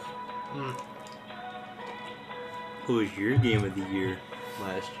 5. Mm. Who was your game of the year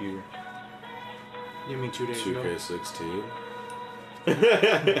last year? You mean 2 days ago? 2K16.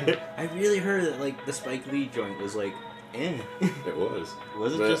 I really heard that the Spike Lee joint was eh. It was.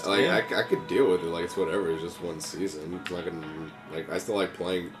 Was it But, just I could deal with it. It's whatever. It's just one season. It's not gonna I still like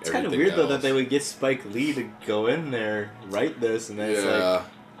playing. It's kind of weird though that they would get Spike Lee to go in there, write this, and then it's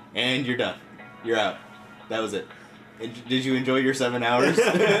and you're done. You're out. That was it. Did you enjoy your 7 hours?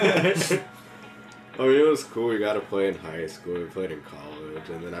 I mean, it was cool. We got to play in high school. We played in college,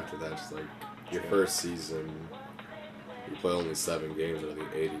 and then after that, just like your first season, you play only 7 games out of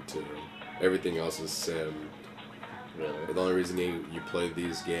the 82. Everything else is sim. Really? The only reason you play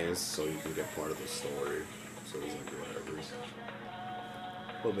these games is so you can get part of the story. So it's like whatever.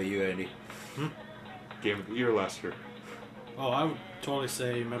 What about you, Andy? Game of the year last year. Oh, I would totally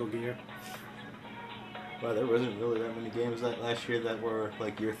say Metal Gear. Wow, there wasn't really that many games that last year that were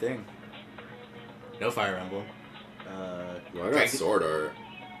like your thing. No Fire Emblem. Well, I got Sword Art.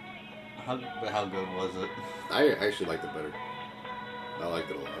 How good was it? I actually liked it better. I liked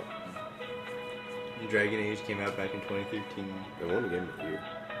it a lot. Dragon Age came out back in 2013. They won the game of the year.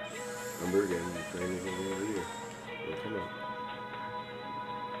 Remember again, Dragon Age won the game of the year. Well, come on.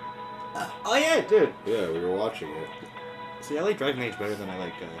 Oh yeah, it did. Yeah, we were watching it. See, I like Dragon Age better than I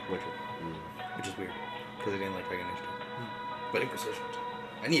like Witcher, Mm. which is weird because I didn't like Dragon Age 2. But Inquisition,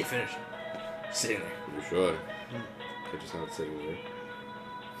 I need to finish it. Sitting there. You should. I just have it sitting there.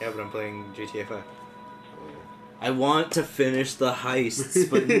 Yeah, but I'm playing GTA 5. Oh. I want to finish the heists,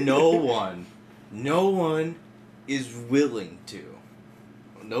 but no one is willing to.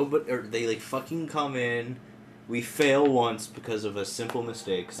 Nobody, or they like fucking come in. We fail once because of a simple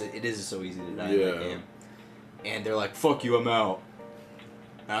mistake, because it is so easy to die in that game. And they're like, fuck you, I'm out.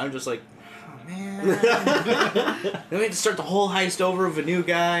 And I'm just like, oh man. Then we had to start the whole heist over with a new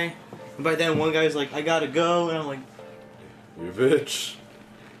guy. And by then, one guy's like, I gotta go. And I'm like, You bitch.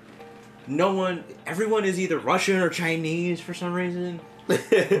 Everyone is either Russian or Chinese for some reason.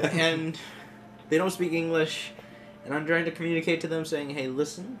 And they don't speak English. And I'm trying to communicate to them saying, hey,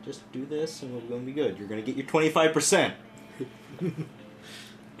 listen, just do this and we're going to be good. You're going to get your 25%.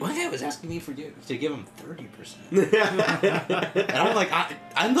 One guy was asking me to give him 30%. And I'm like,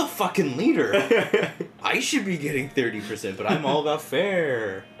 I'm the fucking leader. I should be getting 30%, but I'm all about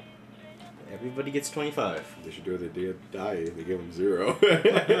fair. Everybody gets 25. They should do what they did die. They give them 0.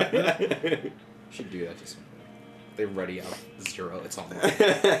 Should do that to somebody. They're ready out 0. It's on.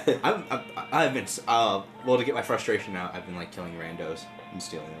 I've been well, to get my frustration out, I've been like killing randos and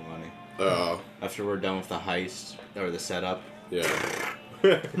stealing their money. Oh. After we're done with the heist or the setup, Yeah.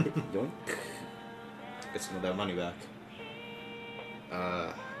 doink, get some of that money back.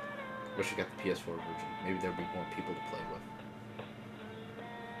 Wish I got the PS4 version. Maybe there'll be more people to play with.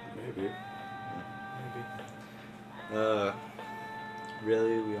 Maybe.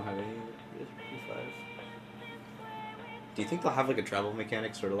 Really, we don't have any PS5. Do you think they'll have like a travel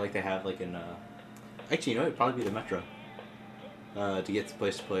mechanic, sort of like they have like in? Actually, you know, it'd probably be the metro. To get to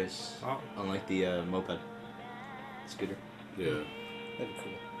place, unlike the moped scooter. Yeah. That'd be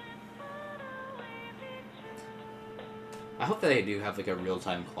cool. I hope that they do have like a real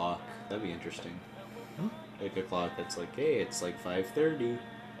time clock. That'd be interesting. Like a clock that's like, hey, it's like 5:30.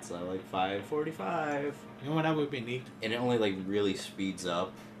 It's like 5:45. You know what? That would be neat. And it only like really speeds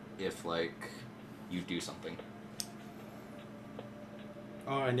up if like you do something.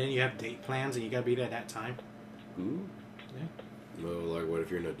 Oh, and then you have date plans and you gotta be there at that time. Ooh. Yeah. No, like what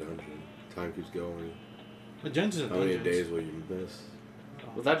if you're in a dungeon? Time keeps going. But dungeons are How many dungeons. days will you miss?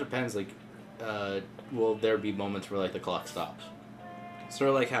 Well, that depends. Like, will there be moments where like the clock stops? Sort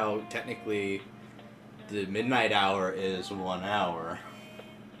of like how technically the midnight hour is 1 hour,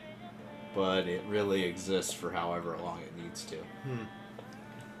 but it really exists for however long it needs to.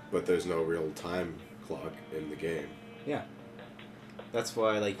 But there's no real time clock in the game. Yeah. That's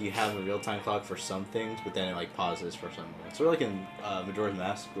why like you have a real time clock for some things, but then it like pauses for some moments. Sort of like in Majora's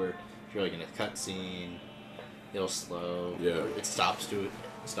Mask, where if you're like in a cutscene, it'll slow. Yeah. Or it stops,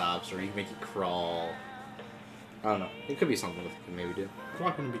 or you can make it crawl. I don't know. It could be something that we could maybe do.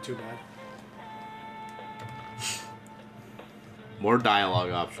 Clock wouldn't be too bad. More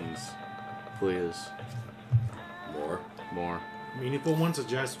dialogue options, please. More. Meaningful ones are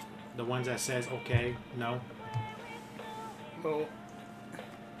just the ones that says okay, no. Well,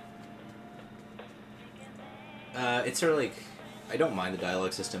 it's sort of like I don't mind the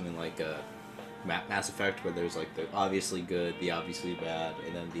dialogue system in like Mass Effect, where there's like the obviously good, the obviously bad,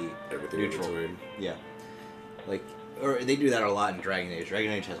 and then the Everything neutral. in between. Yeah, like or they do that a lot in Dragon Age.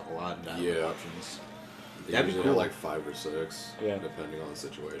 Dragon Age has a lot of dialogue options. They That'd be usually cool. have like 5 or 6, Yeah. depending on the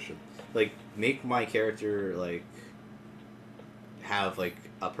situation. Like make my character like have like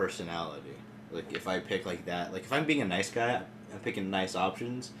a personality. Like if I pick like that, like if I'm being a nice guy, I'm picking nice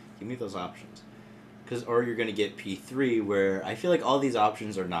options. Give me those options, or you're gonna get P3 where I feel like all these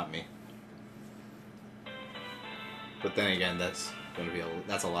options are not me. But then again, that's gonna be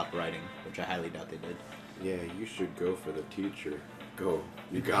that's a lot of writing, which I highly doubt they did. Yeah, you should go for the teacher. Go.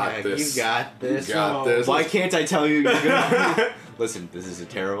 You got Yeah, this. You got this. You got So, this. Why can't I tell you you're gonna... Listen, this is a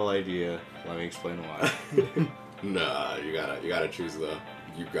terrible idea. Let me explain why. Nah, you gotta choose the.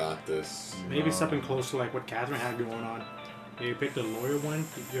 You got this. Maybe something close to like what Catherine had going on. Maybe pick the loyal one.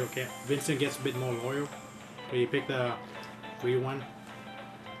 You're okay. Vincent gets a bit more loyal. But you pick the greedy one.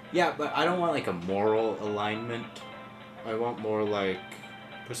 Yeah, but I don't want like a moral alignment. I want more like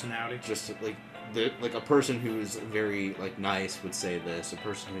Personality. just like Like a person who's very like nice would say this. A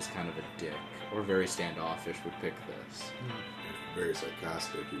person who's kind of a dick or very standoffish would pick this. Very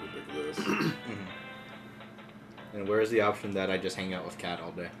sarcastic. You would pick this. And where's the option that I just hang out with Kat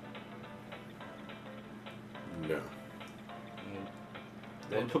all day? No.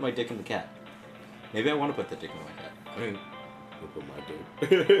 Don't put my dick in the cat. Maybe I want to put the dick in my cat. I mean, I'll put my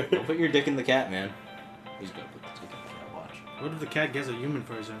dick. don't put your dick in the cat, man. He's gonna put the dick in the cat. Watch. What if the cat gets a human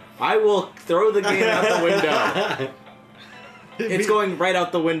version? I will throw the game out the window. It's going right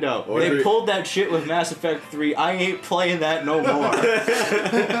out the window. Or They we- pulled that shit with Mass Effect 3. I ain't playing that no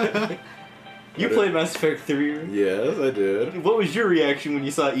more. You played Mass Effect 3, right? Yes, I did. What was your reaction when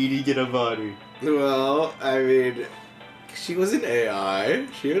you saw Edie get a body? Well, I mean, she was an AI.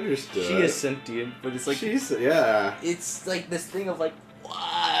 She understood. She is sentient, but it's like yeah. it's like this thing of like,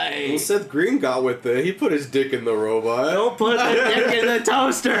 why? Well, Seth Green got with it. He put his dick in the robot. Don't put the dick in the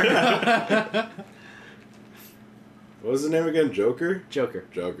toaster. What was his name again? Joker. Joker.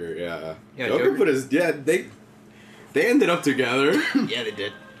 Joker. Yeah. Yeah, Joker, Joker- put his. Yeah. They ended up together. Yeah, they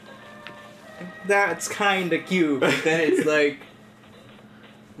did. That's kind of cute, but then it's like,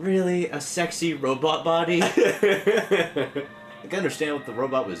 really a sexy robot body? I can understand what the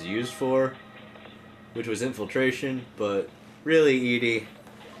robot was used for, which was infiltration, but really, Edie.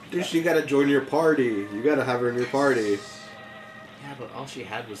 Dude, she gotta join your party. You gotta have her in your party. Yeah, but all she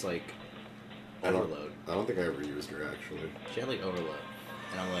had was like I don't- overload. I don't think I ever used her actually. She had like overload,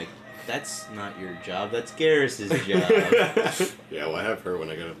 and I'm like, that's not your job. That's Garrus's job. Yeah, well, I have her when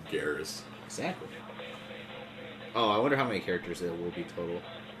I get up Garrus. Exactly. Oh, I wonder how many characters there will be total.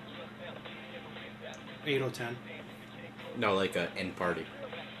 8 or 10. No, like a end party.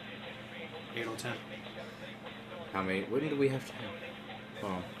 8 or 10. How many? What do we have to have?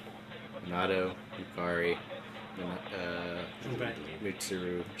 Oh, Nato, Yukari, Junpei.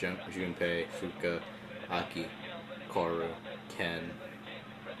 Mitsuru, Junpei, Fuka, Aki, Koru, Ken,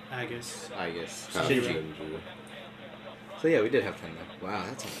 Agus. Aegis, Shinji. Shinji. So yeah, we did have 10 then. Wow,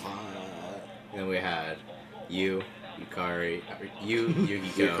 that's a lot. And then we had you, Yukari,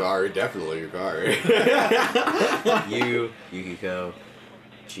 Yukiko, Yukari, definitely Yukari. you, Yukiko,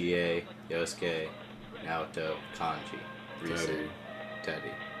 Chie, Yosuke, Naoto, Kanji, Risa,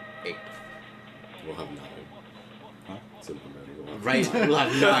 Teddy, 8. We'll have 9. Huh? Simple matter. We'll have Right, 9. we'll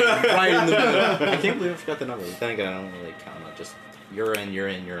have 9 right in the middle. I can't believe I forgot the number. But then again, I don't really count on just you're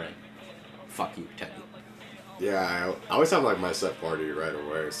in. Fuck you, Teddy. Yeah, I always have like my set party right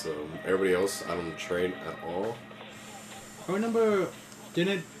away, so everybody else I don't train at all. I remember,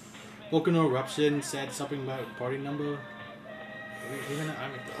 didn't Volcano Eruption said something about party number? Even I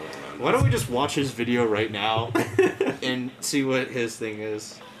mean, Why don't we just watch his video right now? And see what his thing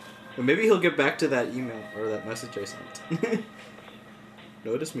is. Or maybe he'll get back to that email or that message I sent.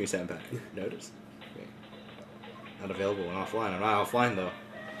 Notice me, Senpai. Notice. Okay. Not available when offline. I'm not offline though.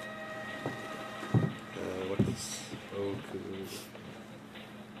 What is Boku?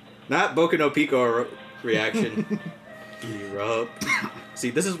 Not Boku no Pico reaction. Erupt. See,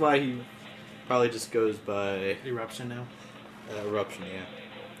 this is why he probably just goes by Eruption now. Eruption, yeah.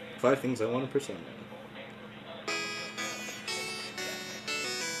 5 things I want in Persona.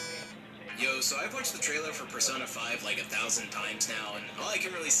 Yo, so I've watched the trailer for Persona 5 like 1,000 times now, and all I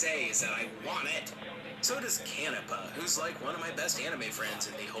can really say is that I want it. So does Canepa, who's like one of my best anime friends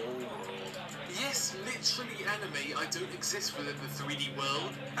in the whole world. Yes, literally anime. I don't exist within the 3D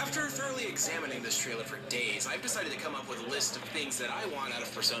world. After thoroughly examining this trailer for days, I've decided to come up with a list of things that I want out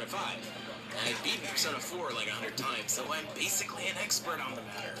of Persona 5. I've beaten Persona 4 like 100 times, so I'm basically an expert on the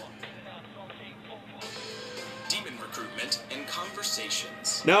matter. Demon recruitment and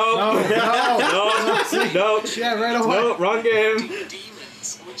conversations. No! No! Yeah, right away. No, wrong game!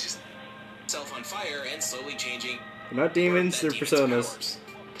 Demons, which is self on fire and slowly changing. They're not demons, that they're demon's personas. powers.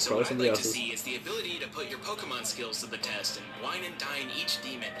 So Probably what I'd somebody like to else's. see is the ability to put your Pokemon skills to the test and wine and dine each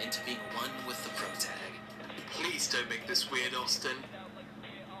demon into being one with the protag. Please don't make this weird, Austin.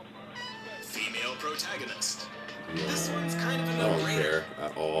 Female protagonist. This one's kind of a I don't no-brainer. care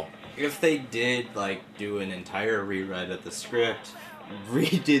at all. If they did, like, do an entire rewrite of the script,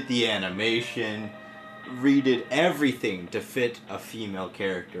 redid the animation, redid everything to fit a female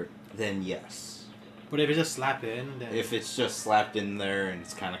character, then yes. But if it's just slap in, then If it's just slapped in there and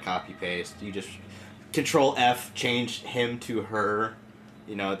it's kind of copy paste, you just Control F, change him to her,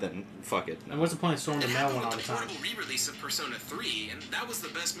 you know, then fuck it. and what's the point of throwing the It mail happened one all with the the time? portable re-release of Persona 3, and that was the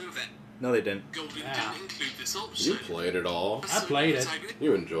best move that... No, they didn't. Golden Yeah. didn't include this You option. played it all. I played it.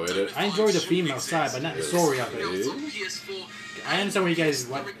 You enjoyed it. I enjoyed the female side, but not the story of it. Built on PS4, I understand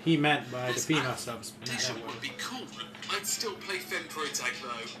what he meant by the female subs. Not This that would word. be cool. I'd still play Fem Protag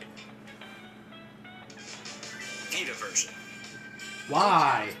though. Vita version.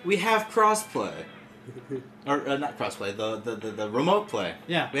 Why? We have crossplay. or not crossplay, the remote play.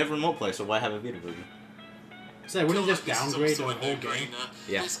 Yeah. We have remote play, so why have a Vita version? So wouldn't it just This is downgrade the also whole a game? no-brainer.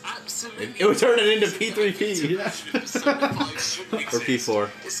 Yeah. There's absolutely It would turn it into no P3P. reason Yeah. that Persona 5 shouldn't Or exist. P4.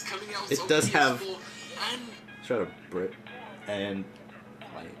 It's coming out It on does PS4 have- and Shut up, Brit. And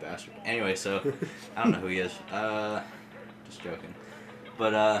lying bastard. Anyway, so I don't know who he is. Just joking.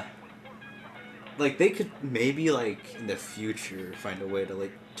 But like they could maybe like in the future find a way to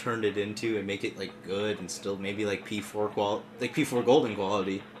like turn it into and make it like good and still maybe like P4 golden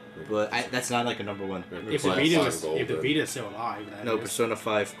quality. But that's not like a number one. If the Persona Vita 5 was, if the Golden. Vita is still alive, that No, is. Persona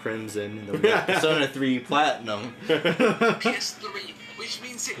 5 Crimson, and then we got Persona 3 Platinum. PS3, which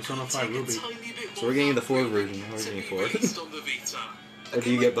means it Persona could 5 take Ruby. a tiny bit So more we're getting the than 4 3 version. We're to getting be 4. released on the Vita. Or do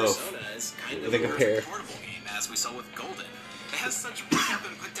you get both? Persona is kind Or of they a compare. perfect portable game, as we saw with Golden. It has such pick up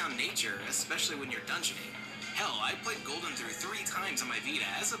and put down nature, especially when you're dungeoning. Hell, I played Golden through 3 times on my Vita,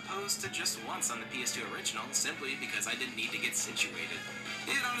 as opposed to just once on the PS2 original, simply because I didn't need to get situated.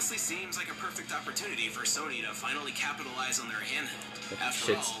 It honestly seems like a perfect opportunity for Sony to finally capitalize on their handheld.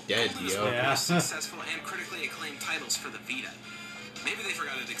 After shit's all, dead, Golden is yo. one of the Yeah. most successful and critically acclaimed titles for the Vita. Maybe they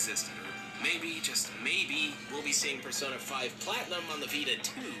forgot it existed, or maybe, just maybe, we'll be seeing Persona 5 Platinum on the Vita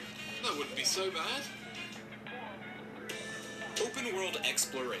too. That wouldn't be so bad. Open world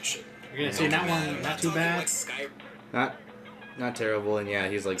exploration. You're gonna say that one not too Talking bad? like Sky- Not terrible, and yeah,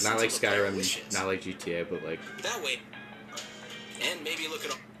 he's like not like Skyrim, not like GTA, but like. that way. And maybe look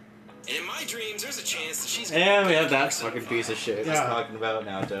at all. And in my dreams, there's a chance that she's. And we have that Persona fucking piece of 5. shit Yeah. that's talking about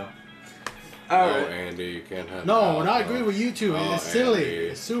Naruto. No, Alright. Andy, you can't have No, that. no, I agree with you two. Oh, It's silly. Andy.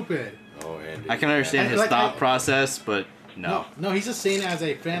 It's stupid. Oh, Andy. I can understand And, his like, thought I- process, but no. No, he's just saying it as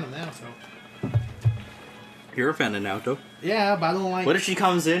a fan of Naruto. You're a fan of Naruto. Yeah, but I don't like. What if she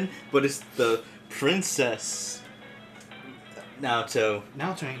comes in, but it's the princess Naruto?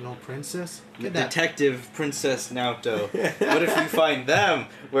 Naruto ain't no princess. Get that. Detective Princess Naruto. What if you find them,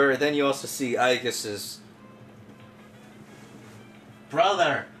 where then you also see Aigus's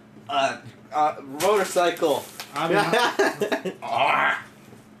brother, motorcycle.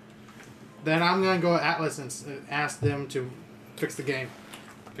 Then I'm gonna go Atlas and ask them to fix the game.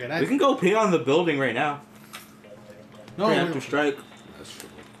 Okay, that. We can go pee on the building right now. No, Preemptive we- strike. That's true.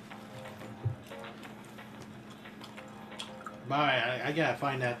 but I gotta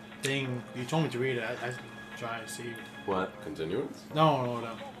find that thing. You told me to read it. I try to see. What? Continuance? No.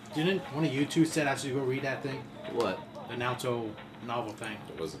 Didn't one of you two said I should go read that thing? What? The Naruto novel thing.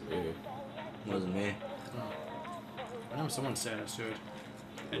 It wasn't me. Wasn't me. I know someone said I should.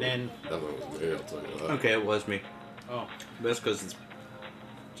 And then, Definitely was me, I'll tell you that. Okay, it was me. oh, But that's because it's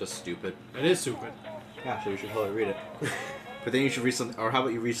just stupid. it is stupid. Yeah, so you should probably read it. But then you should read something, or how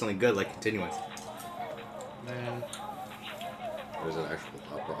about you read something good, like Continuance? Then, There's an actual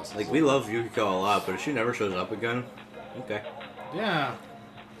thought process. Like, we love Yukiko a lot, but if she never shows up again, okay. yeah.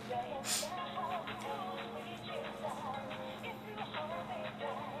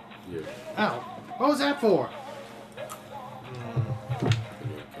 You, Ow. What was that for? you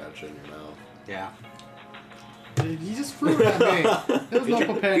catch it in your mouth. Yeah. You just threw it at me. There was no Get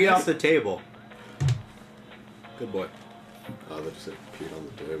off preparedness. the table. Good boy. Oh, they just said peed on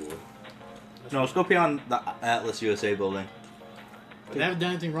the table. No, let's go pee on the Atlas USA building. But they haven't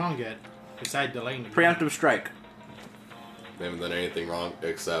done anything wrong yet. Besides delaying the game. Preemptive strike. They haven't done anything wrong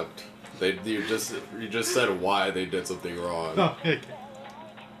except you just said why they did something wrong. Oh, okay.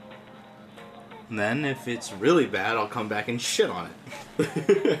 And then, if it's really bad, I'll come back and shit on it.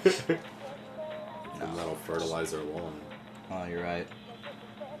 And that'll fertilize their lawn. Oh, you're right.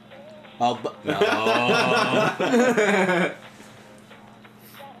 Oh, but no.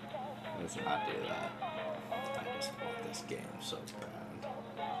 Let's not do that. I just want this game so bad.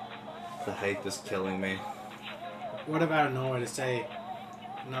 The hype is killing me. What if out of nowhere to say,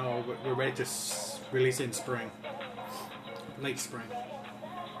 no, we're ready to release it in spring? Late spring.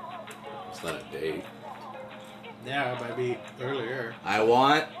 It's not a date. Yeah, but it'd be earlier. I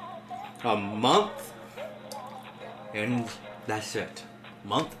want a month, and that's it.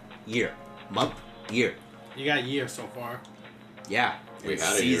 Month, year. Month, year. You got a year so far. Yeah, We had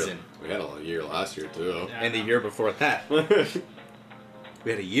season. a year. We had a year last year too. Yeah. And the year before that.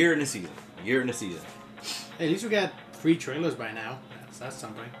 We had a year and a season. A year and a season. Hey, at least we got 3 trailers by now. That's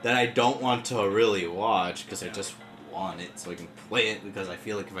something. That I don't want to really watch because I Yeah. just want it so I can play it, because I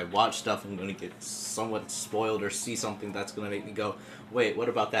feel like if I watch stuff I'm going to get somewhat spoiled or see something that's going to make me go, wait, what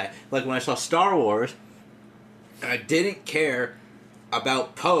about that? Like when I saw Star Wars, and I didn't care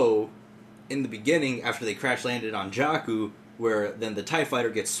about Poe in the beginning after they crash landed on Jakku, where then the TIE fighter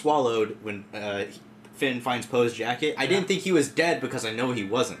gets swallowed when Finn finds Poe's jacket. I didn't think he was dead because I know he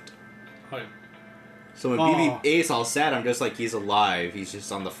wasn't. Oh, yeah. So when BB-8's all sad, I'm just like, he's alive. He's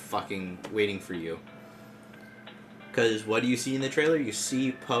just on the fucking waiting for you. Because what do you see in the trailer? You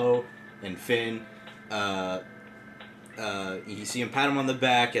see Poe and Finn. You see him pat him on the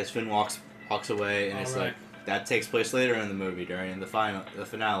back as Finn walks away, and it's Alright. like that takes place later in the movie during the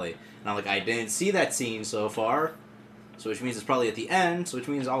finale. And I'm like, I didn't see that scene so far, so which means it's probably at the end. So which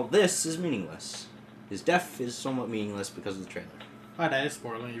means all this is meaningless. His death is somewhat meaningless because of the trailer. Oh, that is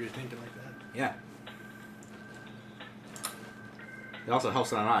spoiling. You were thinking like that. Yeah. It also helps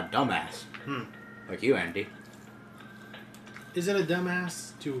that I'm not a dumbass. Like you, Andy. Is it a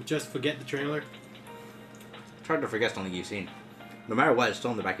dumbass to just forget the trailer? It's hard to forget something you've seen. No matter what, it's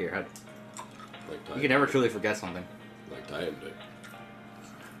still in the back of your head. Like You can never truly forget something. Like Titan did.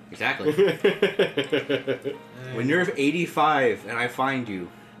 Exactly. When you're 85 and I find you,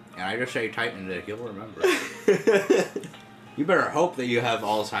 and I just say Titan Dick, you'll remember. You better hope that you have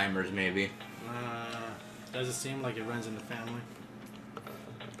Alzheimer's, maybe. Does it seem like it runs in the family?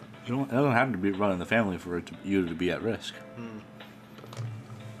 It doesn't have to be run in the family for you to be at risk.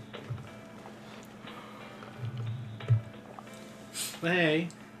 But hey,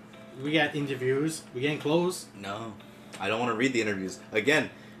 we got interviews. We getting close. No, I don't want to read the interviews. Again,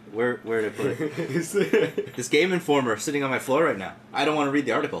 where to put it? This Game Informer sitting on my floor right now. I don't want to read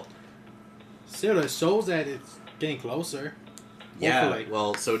the article. Still, it shows that it's getting closer. Yeah, Hopefully.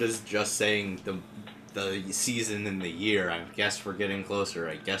 well, so does just saying the season and the year. I guess we're getting closer.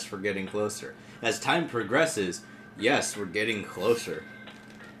 I guess we're getting closer. As time progresses, yes, we're getting closer.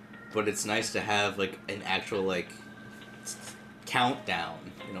 But it's nice to have like an actual like countdown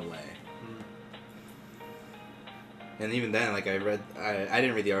in a way. And even then, like I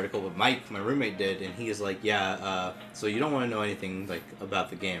didn't read the article, but Mike, my roommate, did, and he's like, yeah, so you don't want to know anything like about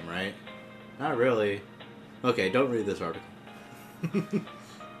the game, right? Not really. Okay, don't read this article. I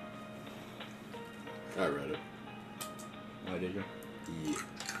read it. Oh, did you? Yeah.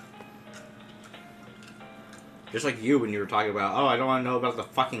 Just like you when you were talking about, oh, I don't want to know about the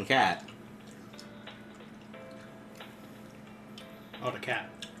fucking cat. Oh, the cat.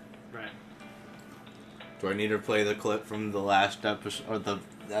 Right. Do I need to play the clip from the last episode, or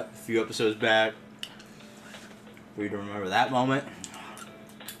that few episodes back, for you to remember that moment?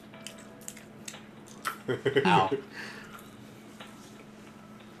 Ow.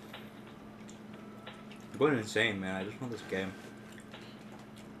 I'm going insane, man. I just want this game.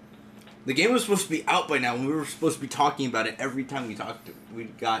 The game was supposed to be out by now, and we were supposed to be talking about it every time we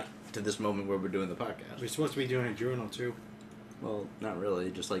got to this moment where we're doing the podcast. We're supposed to be doing a journal too. Well, not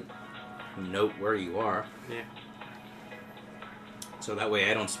really. Just like note where you are, Yeah. so that way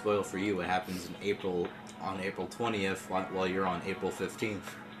I don't spoil for you what happens in April on April 20th while you're on April 15th.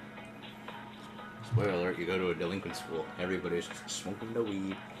 Spoiler alert: you go to a delinquent school. Everybody's smoking the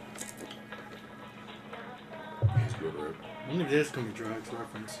weed. It's good, right? Only this can be drugs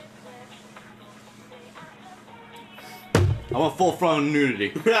reference. I want full frontal nudity.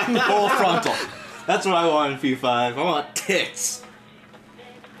 Full frontal. That's what I want in P5. I want tits.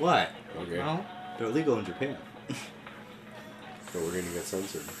 What? Okay. No? They're illegal in Japan. So we're gonna get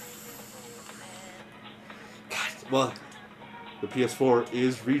censored. God, well, the PS4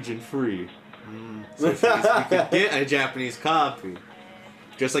 is region free. So you could get a Japanese copy.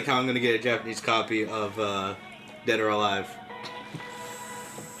 Just like how I'm going to get a Japanese copy of Dead or Alive.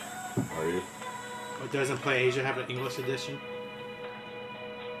 Are you? Or doesn't Play Asia have an English edition?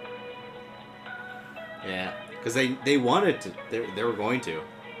 Yeah. Because they wanted to. They were going to.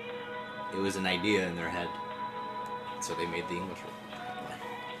 It was an idea in their head. So they made the English one.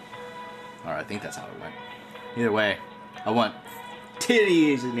 Or I think that's how it went. Either way, I want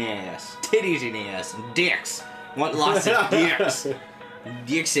titties and ass. Titties and ass. And dicks. I want lots of dicks.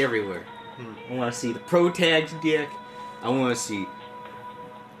 Dicks everywhere. I want to see the Pro Tag's dick. I want to see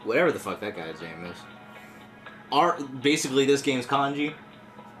whatever the fuck that guy's name is. Basically, this game's kanji.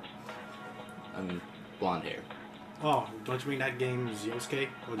 I mean, blonde hair. Oh, don't you mean that game is Yosuke?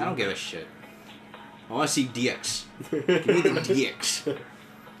 I don't give a shit. I want to see dicks. Give me the dicks. You're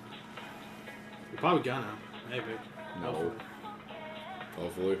probably gonna. Maybe. No. Hopefully.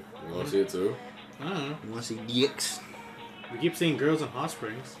 Hopefully. You want to see it too? I don't know. You want to see dicks? We keep seeing girls in hot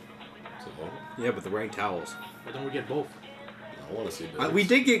springs. So, Yeah, but they're wearing towels. Why don't we get both? I want to see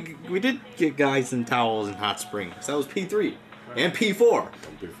dicks. We did get guys in towels in hot springs. That was P3 Right. and P4. I'm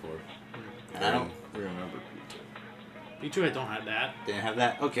before. And I don't remember P2. You two don't have that. Didn't have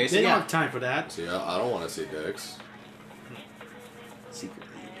that. Okay, so They don't yeah. have time for that. See, I don't want to see dicks. Secretly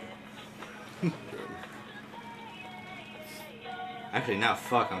you do. Actually, now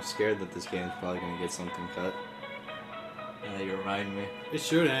fuck. I'm scared that this game's probably gonna get something cut. Now that you remind me. It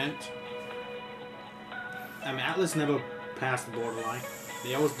shouldn't. I mean, Atlas never passed the borderline.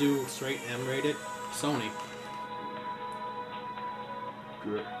 They always do straight M-rated. Sony.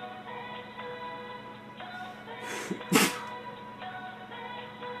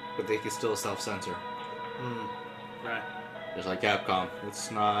 But they can still self-censor. Right. Just like Capcom.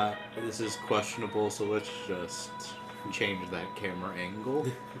 It's not. This is questionable, so let's just change that camera angle.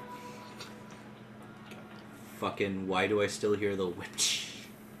 Fucking, why do I still hear the witch?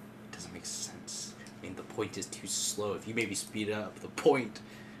 Doesn't make sense. I mean, the point is too slow. If you maybe speed up the point,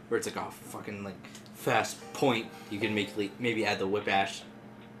 where it's like a fucking like fast point, you can maybe add the whip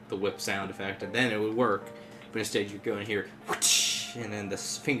sound effect, and then it would work. But instead, you're going here, whoosh, and then the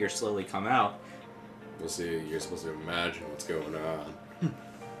fingers slowly come out. We'll see. You're supposed to imagine what's going on.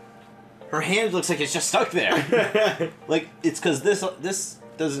 Her hand looks like it's just stuck there. Like, it's because this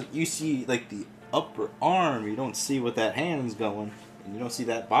doesn't. You see like the upper arm. You don't see what that hand's going, and you don't see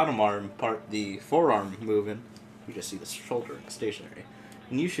that bottom arm part, the forearm moving. You just see the shoulder stationary.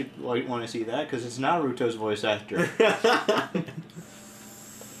 And you should want to see that because it's Naruto's voice actor.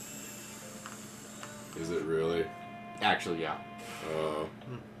 Is it really? Actually, yeah. Oh.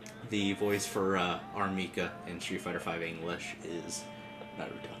 The voice for Armika in Street Fighter V English is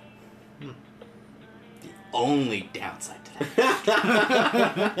Naruto. The only downside to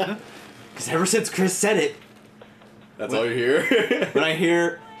that. Because ever since Chris said it, That's all you hear?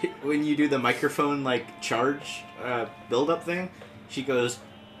 when you do the microphone like charge build-up thing, she goes,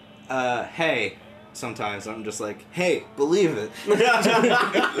 hey. Sometimes I'm just like, hey, believe it. And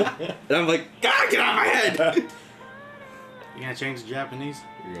I'm like, God, get out of my head! You gonna change the Japanese?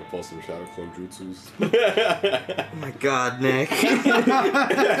 You're gonna pull some Shadow Clone Jutsus. Oh my God, Nick.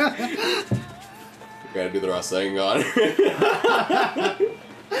 Gotta do the Rasengan.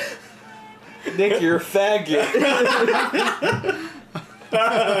 Nick, you're a faggot.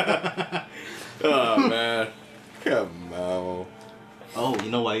 Oh, man. Come on. Oh,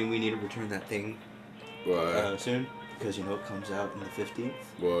 you know why we need to return that thing What? soon? Because you know it comes out on the 15th.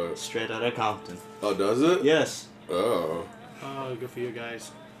 What? Straight out of Compton. Oh, does it? Yes. Oh. Oh, good for you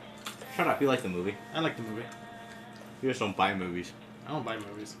guys. Shut up, you like the movie. I like the movie. You just don't buy movies. I don't buy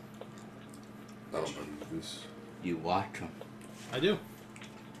movies. I don't remember this. You watch them. I do.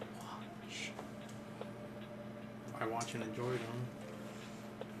 I watch and enjoy them.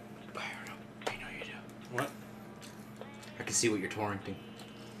 I know you do. What? I can see what you're torrenting.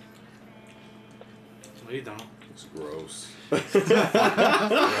 Well, you don't. It's gross.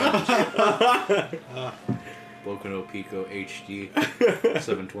 Boku no Pico HD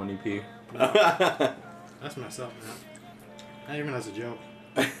 720p. That's messed up, man. Not even as a joke.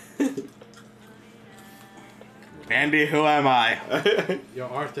 Andy, who am I? Yo,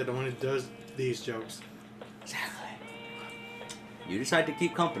 Arthur, the one who does these jokes. Exactly. You decide to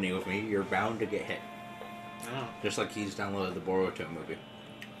keep company with me, you're bound to get hit. Oh. Just like he's downloaded the Boruto movie.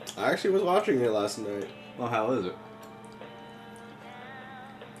 I actually was watching it last night. Well, how is it?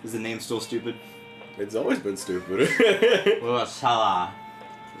 Is the name still stupid? It's always been stupid. What about Sala?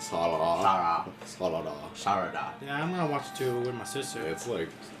 Sarada. Sarada. Sarada. Sarada. Yeah, I'm gonna watch it too with my sister. It's like,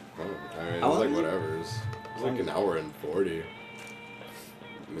 I mean, How it's long like is it? whatever. It's like an hour and 40. I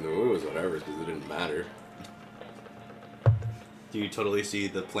mean, the movie was whatever because it didn't matter. Do you totally see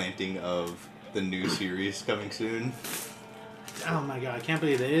the planting of the new series coming soon? Oh my god, I can't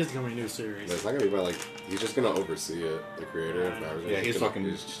believe there is gonna be a new But series. it's not gonna be about like he's just gonna oversee it, the creator. Of everything. Yeah, he's gonna, fucking.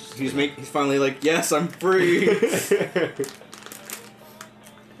 just He's gonna- he's finally like, yes, I'm free. I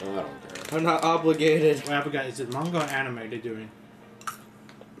don't care. I'm not obligated. Wait, I forgot. Is it manga or anime they're doing?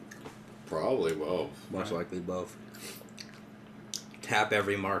 Probably both. Most likely both. Tap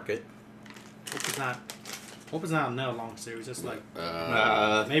every market. Hope it's not another long series. It's like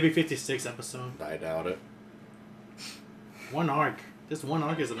Maybe. maybe 56 episodes. I doubt it. One arc. Just one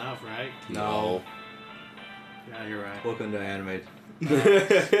arc is enough, right? No. Yeah, you're right. Welcome to anime.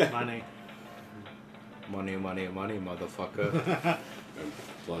 Money. Money, money, money, motherfucker. And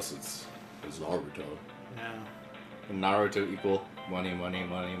plus, it's Naruto. Yeah. And Naruto equal money, money,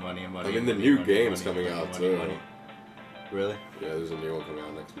 money, money, money. I mean, the money, new money, game's money, coming money, out money, too. money. Really? Yeah, there's a new one coming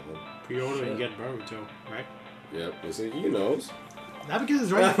out next month. Pre-order and get Boruto, right? Yep, you see, he knows. Not because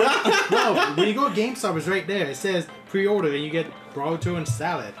it's right. No, when you go to GameStop, it's right there. It says pre-order and you get Boruto and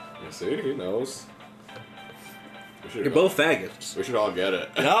salad. You see, he knows. You're both faggots. We should all get it.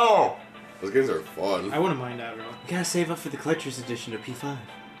 No! Those games are fun. I wouldn't mind that, bro. You gotta save up for the collector's edition of P5.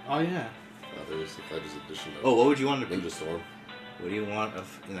 Oh yeah. There's the collector's edition of Oh, what would you want to Ninja Storm. What do you want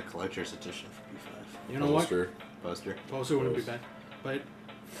in the collector's edition for P5? You know Poster. Poster. Poster wouldn't be bad, but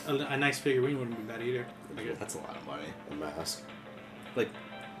a nice figurine wouldn't be bad either. Like That's a lot of money. A mask. Like,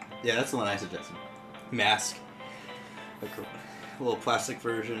 yeah, that's the one I suggested. Mask. Like a little plastic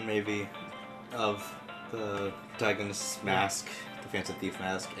version, maybe, of the protagonist's mask, the Phantom Thief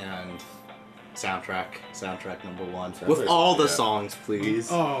mask, and soundtrack number 1. With all the songs, please.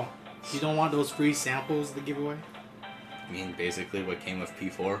 Oh, you don't want those free samples to give away? I mean, basically what came with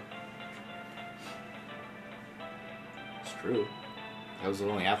P4. It's true. That was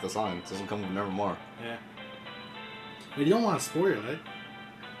only half the song. It doesn't come with Nevermore. Yeah. But you don't want to spoil it.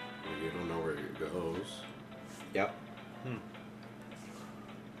 You don't know where it goes. Yep.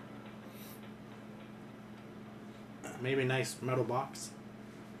 Maybe a nice metal box.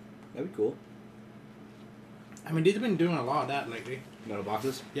 That'd be cool. I mean, they've been doing a lot of that lately. Metal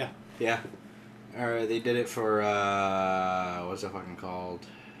boxes? Yeah. Yeah. Or they did it for, what's it fucking called?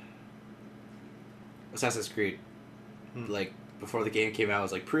 Assassin's Creed. Like, before the game came out, it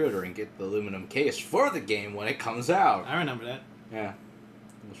was like pre-order and get the aluminum case for the game when it comes out. I remember that. Yeah.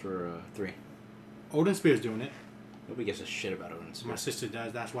 It was for 3. Odin Spear's doing it. Nobody gives a shit about Odin Spear. My sister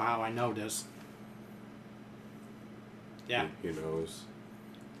does. That's how I know this. Yeah. He knows.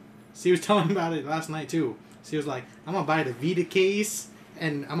 She was telling me about it last night, too. She was like, I'm going to buy the Vita case,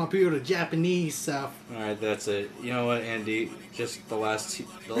 and I'm going to pre-order Japanese stuff. Alright, that's it. You know what, Andy? Just the last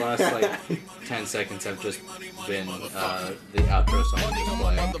like 10 seconds have just been the outro song just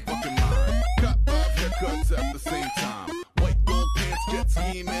playing. Cut 5 haircuts at the same time. White gold pants, jet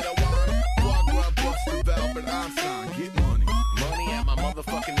ski, made a wine. Foie gras, Buster, Albert Einstein. Get money. Money at my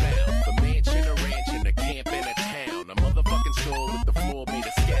motherfucking mouth. The mansion, a ranch, and a camp in a town. A motherfucking store with the floor made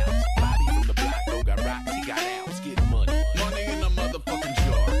of scouts. Bobby from the block, though, got rocks, he got outs. Get money. Money in a motherfucking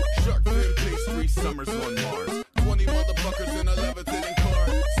jar. Shark fin pastry, summers on Mars. 20 motherfuckers in a levitating car.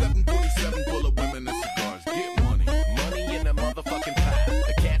 747 full of women and cigars. Get money. Money in a motherfucking pot.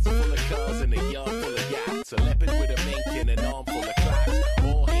 A cat's full of cars and a yard full of yachts. A leopard with a mink and an arm full of clocks.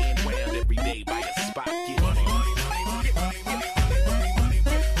 All hand wound every day by a spot. Get money.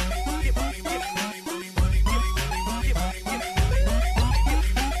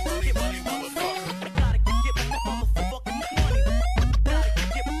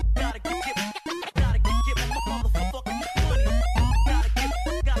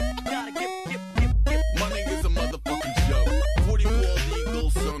 Money is a motherfucking joke. 40 bald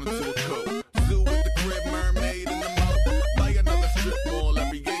eagles sewn into a coat. Zoo with the crib, mermaid in the moat. Buy another strip mall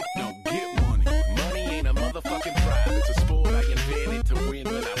every eighth. No, get money. Money ain't a motherfucking bribe. It's a sport I invented to win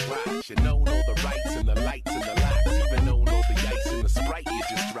when I watch. You know all the rights and the lights and the locks. Even know all the ice and the Sprite you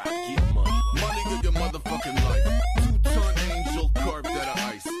just drop. Get money. Money is your motherfucking life. 2-ton angel carved out of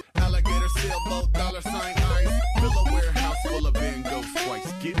ice. Alligator sailboat, dollar sign ice. Fill a warehouse full of Van Goghs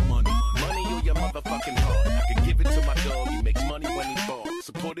twice. Get money. Money or your motherfucking heart. I can give it to my dog. He makes money when he barks.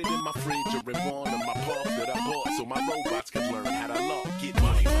 So put it in my fridge or in one of my parks that I bought so my robots can